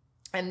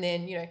 and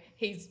then, you know,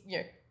 he's, you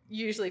know,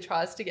 usually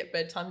tries to get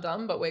bedtime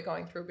done, but we're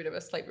going through a bit of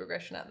a sleep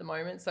regression at the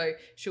moment, so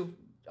she'll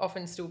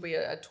often still be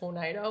a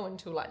tornado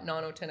until like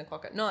 9 or 10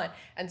 o'clock at night.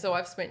 And so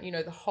I've spent, you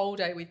know, the whole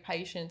day with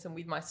patients and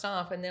with my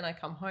staff, and then I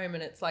come home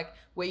and it's like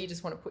where you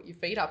just want to put your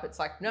feet up. It's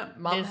like, no,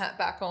 mum hat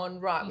back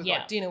on, right, we've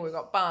got dinner, we've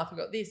got bath, we've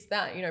got this,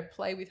 that, you know,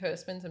 play with her,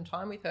 spend some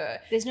time with her.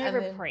 There's no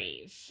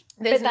reprieve.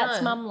 But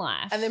that's mum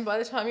life. And then by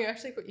the time you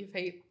actually put your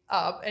feet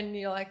up and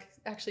you're like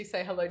actually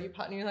say hello to your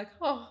partner, you're like,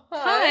 oh,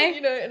 hi.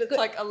 You know, and it's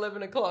like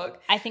 11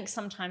 o'clock. I think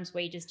sometimes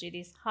we just do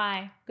this,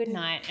 hi, good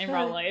night, and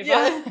roll over.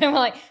 And we're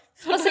like,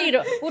 I'll see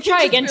you. We'll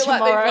try again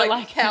tomorrow.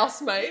 Like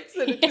housemates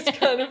that are just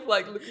kind of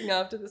like looking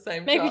after the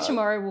same Maybe child.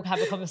 Tomorrow we'll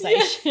have a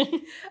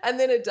conversation. And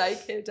then a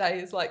daycare day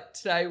is like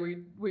today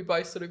we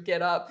both sort of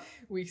get up,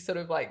 we sort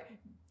of like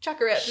chuck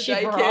her out to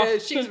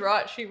daycare. She's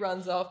right. She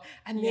runs off.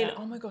 And then,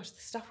 oh my gosh, the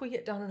stuff we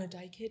get done on a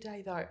daycare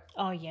day though.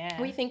 Oh yeah.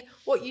 We think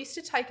what used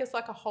to take us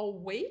like a whole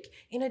week,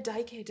 in a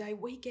daycare day,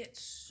 we get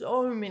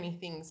so many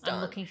things done.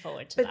 I'm looking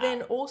forward to that. But that.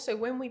 then also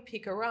when we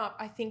pick her up,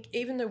 I think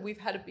even though we've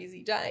had a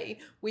busy day,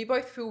 we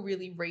both feel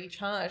really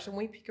recharged, and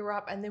we pick her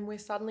up and then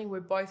we're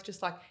both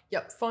just like,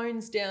 yep,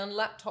 phones down,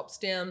 laptops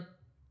down.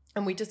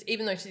 And we just,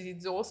 even though she's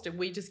exhausted,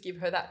 we just give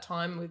her that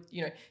time with,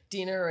 you know,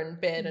 dinner and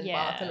bed and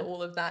bath and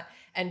all of that,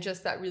 and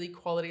just that really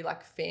quality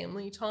like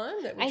family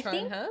time that we try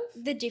and have.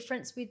 The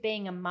difference with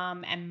being a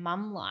mum and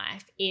mum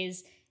life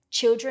is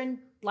children,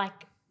 like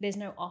there's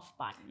no off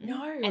button.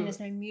 No. And there's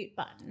no mute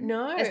button.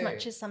 No. As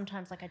much as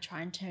sometimes like I try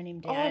and turn him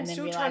down and then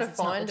realise it's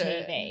not the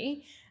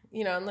TV.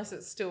 You know, unless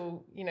it's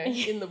still, you know,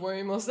 in the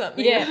womb or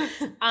something. Yeah.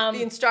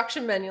 The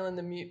instruction manual and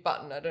the mute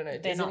button, I don't know.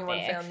 Has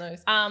anyone found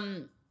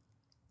those?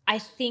 I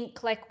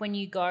think like when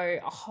you go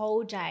a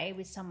whole day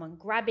with someone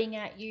grabbing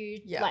at you,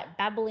 like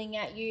babbling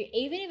at you,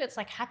 even if it's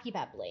like happy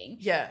babbling,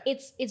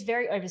 it's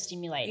very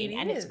overstimulating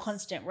and it's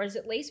constant. Whereas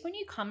at least when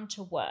you come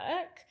to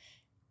work,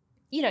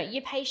 you know,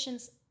 your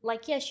patients,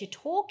 like, yes, you're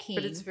talking,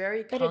 but it's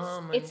very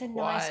calm, but it's a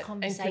nice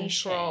conversation. And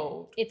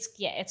controlled.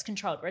 It's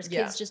controlled. Whereas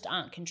kids just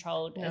aren't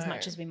controlled as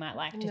much as we might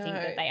like to think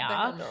that they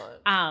are. They're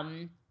not.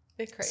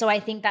 They're crazy. So I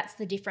think that's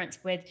the difference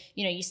with,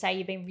 you know, you say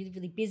you've been really,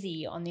 really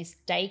busy on this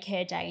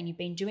daycare day and you've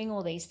been doing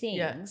all these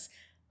things,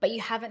 but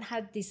you haven't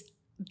had this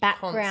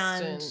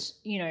background, constant,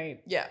 you know,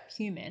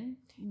 human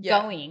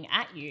going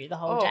at you the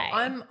whole Oh, day.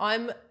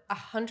 I'm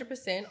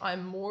 100%.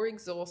 I'm more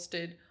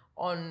exhausted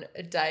on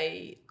a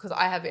day because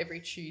I have every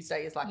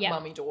Tuesday is like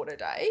mummy daughter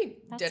day.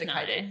 That's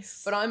dedicated.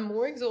 Nice. But I'm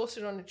more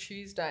exhausted on a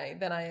Tuesday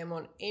than I am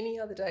on any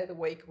other day of the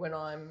week when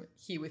I'm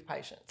here with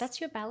patients. That's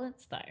your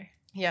balance though.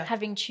 Yeah.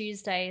 Having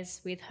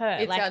Tuesdays with her.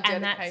 It's like, our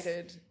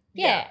dedicated.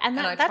 And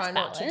I that's try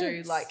not balance.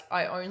 to do like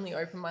I only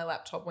open my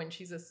laptop when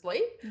she's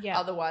asleep. Yeah.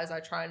 Otherwise I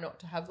try not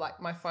to have like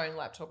my phone,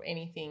 laptop,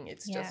 anything.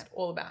 It's just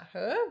all about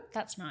her.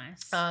 That's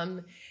nice.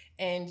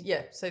 And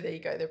so there you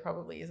go. There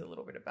probably is a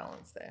little bit of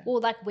balance there.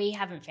 Well, like we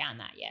haven't found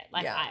that yet.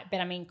 Like but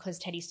I mean, because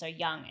Teddy's so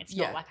young, it's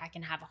not like I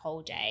can have a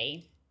whole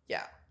day.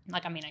 Yeah.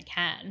 Like, I mean, I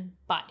can,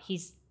 but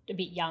he's a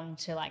bit young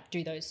to like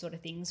do those sort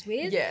of things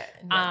with. Yeah.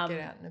 And like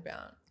get out and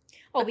about.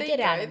 Oh, we get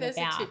out and There's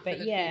about, a tip but for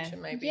the future,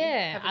 maybe.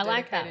 Have a I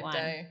like that dedicated one.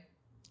 Day.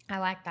 I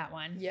like that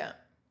one. Yeah.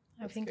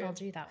 I think good. I'll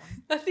do that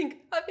one. I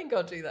think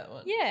I'll do that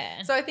one.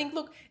 Yeah. So I think,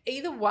 look,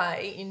 either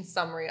way, in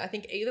summary, I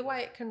think either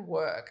way it can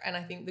work. And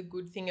I think the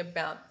good thing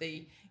about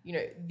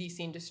this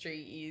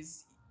industry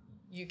is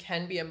you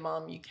can be a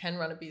mum, you can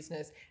run a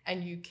business,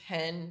 and you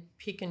can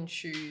pick and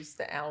choose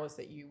the hours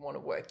that you want to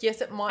work.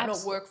 Yes, it might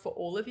not work for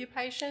all of your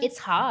patients. It's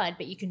hard,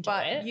 but you can do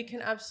it. But you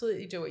can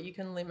absolutely do it. You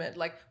can limit.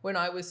 Like when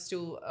I was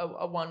still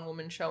a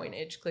one-woman show in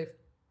Edgecliff,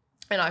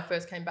 and I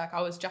first came back,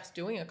 I was just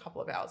doing a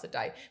couple of hours a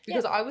day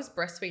because I was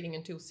breastfeeding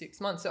until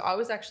 6 months. So I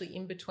was actually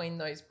in between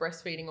those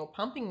breastfeeding or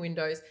pumping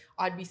windows.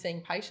 I'd be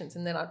seeing patients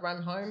and then I'd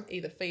run home,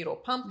 either feed or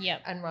pump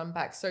and run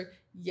back. So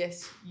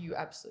yes, you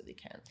absolutely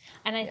can.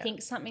 And I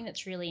think something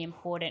that's really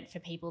important for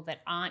people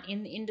that aren't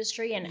in the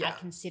industry and are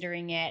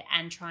considering it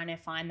and trying to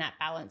find that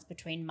balance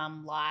between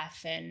mum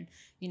life and,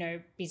 you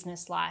know,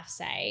 business life,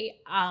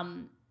 say,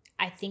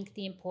 I think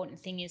the important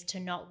thing is to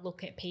not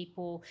look at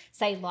people,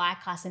 say,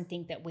 like us and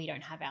think that we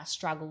don't have our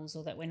struggles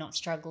or that we're not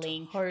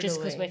struggling just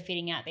because we're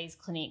fitting out these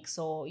clinics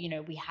or, you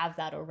know, we have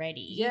that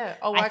already. Yeah.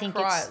 Oh, I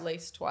cry at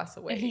least twice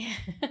a week.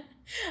 Yeah.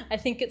 I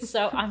think it's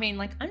so, I mean,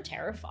 like, I'm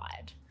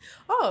terrified.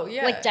 Oh,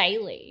 yeah. Like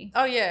daily.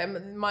 Oh, yeah.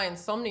 My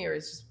insomnia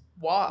is just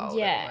wild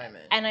at the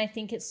moment. And I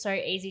think it's so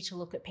easy to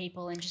look at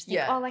people and just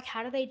think, oh, like,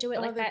 how do they do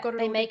it like that? Got it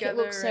they all make it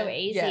look so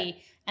easy. Yeah.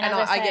 And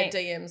I get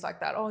DMs like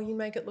that. Oh, you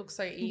make it look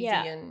so easy.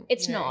 Yeah, and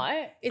it's not.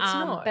 It's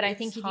not. But I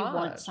think if you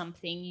want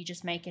something, you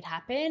just make it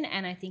happen.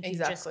 And I think you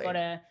just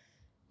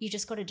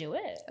got to do it.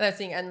 And that's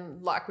the thing.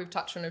 And like we've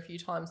touched on a few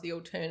times, the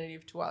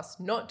alternative to us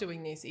not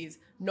doing this is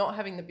not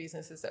having the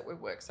businesses that we've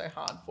worked so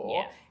hard for.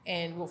 Yeah.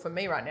 And well, for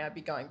me right now, I'd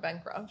be going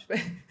bankrupt. But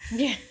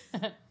yeah.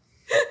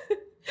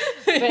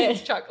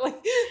 He's chuckling.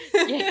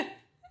 Yeah.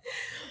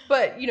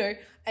 But, you know,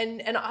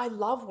 and I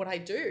love what I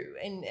do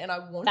and I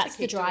want to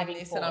keep doing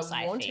this and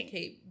I want to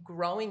keep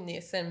growing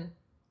this. And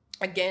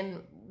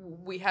again,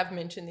 we have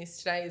mentioned this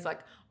today is like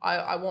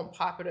I want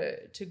Piper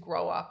to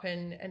grow up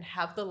and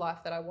have the life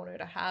that I want her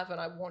to have, and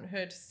I want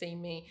her to see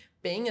me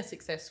being a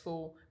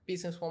successful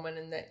businesswoman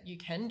and that you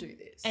can do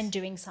this. And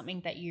doing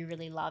something that you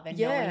really love and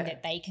knowing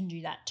that they can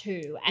do that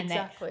too. And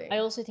exactly. I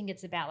also think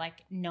it's about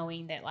like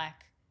knowing that like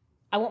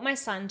I want my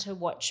son to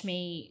watch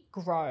me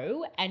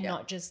grow and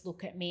not just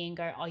look at me and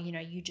go, oh, you know,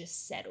 you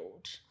just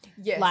settled.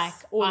 Yes.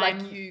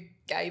 Like you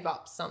gave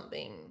up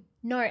something.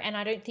 No, and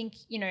I don't think,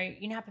 you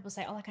know how people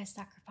say, oh, like I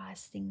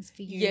sacrifice things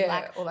for you. Yeah,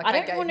 like, or like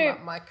I gave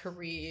up my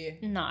career.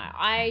 No,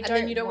 I don't.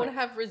 And then you don't want to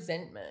have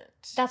resentment.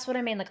 That's what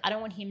I mean. Like I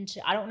don't want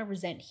to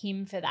resent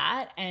him for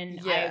that, and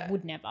I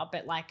would never,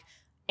 but like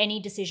any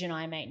decision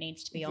I make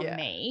needs to be on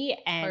me.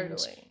 And,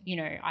 you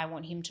know, I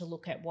want him to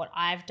look at what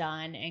I've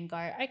done and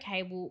go,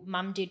 okay, well,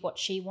 mum did what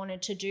she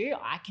wanted to do.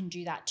 I can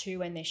do that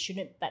too. And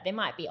there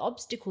might be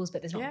obstacles,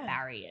 but there's not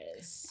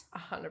barriers.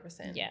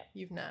 100%. Yeah.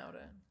 You've nailed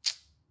it.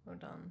 Well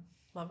done.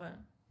 Love it.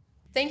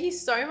 Thank you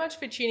so much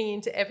for tuning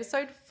in to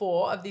episode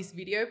 4 of this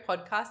video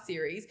podcast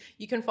series.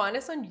 You can find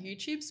us on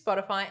YouTube,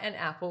 Spotify, and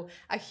Apple.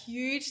 A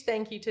huge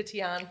thank you to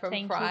Tiarne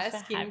from Prior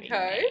Skin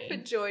Co. for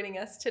joining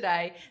us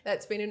today.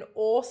 That's been an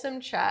awesome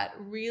chat,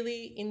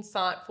 really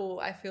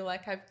insightful. I feel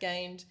like I've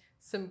gained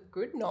some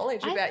good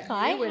knowledge about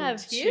you and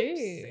tips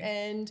too.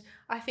 And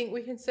I think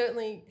we can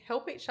certainly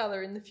help each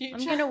other in the future.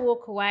 I'm going to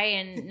walk away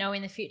and know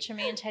in the future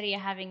me and Teddy are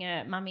having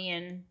a mummy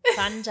and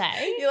son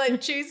day. You're like,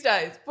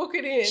 Tuesdays, book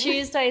it in.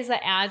 Tuesdays are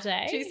our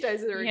day.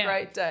 Tuesdays are a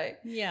great day.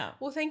 Yeah.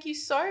 Well, thank you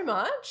so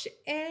much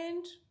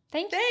and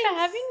thanks for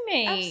having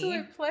me.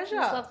 Absolute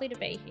pleasure. It's lovely to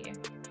be here.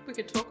 We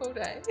could talk all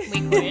day.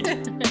 We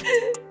could.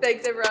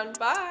 Thanks everyone.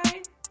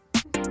 Bye.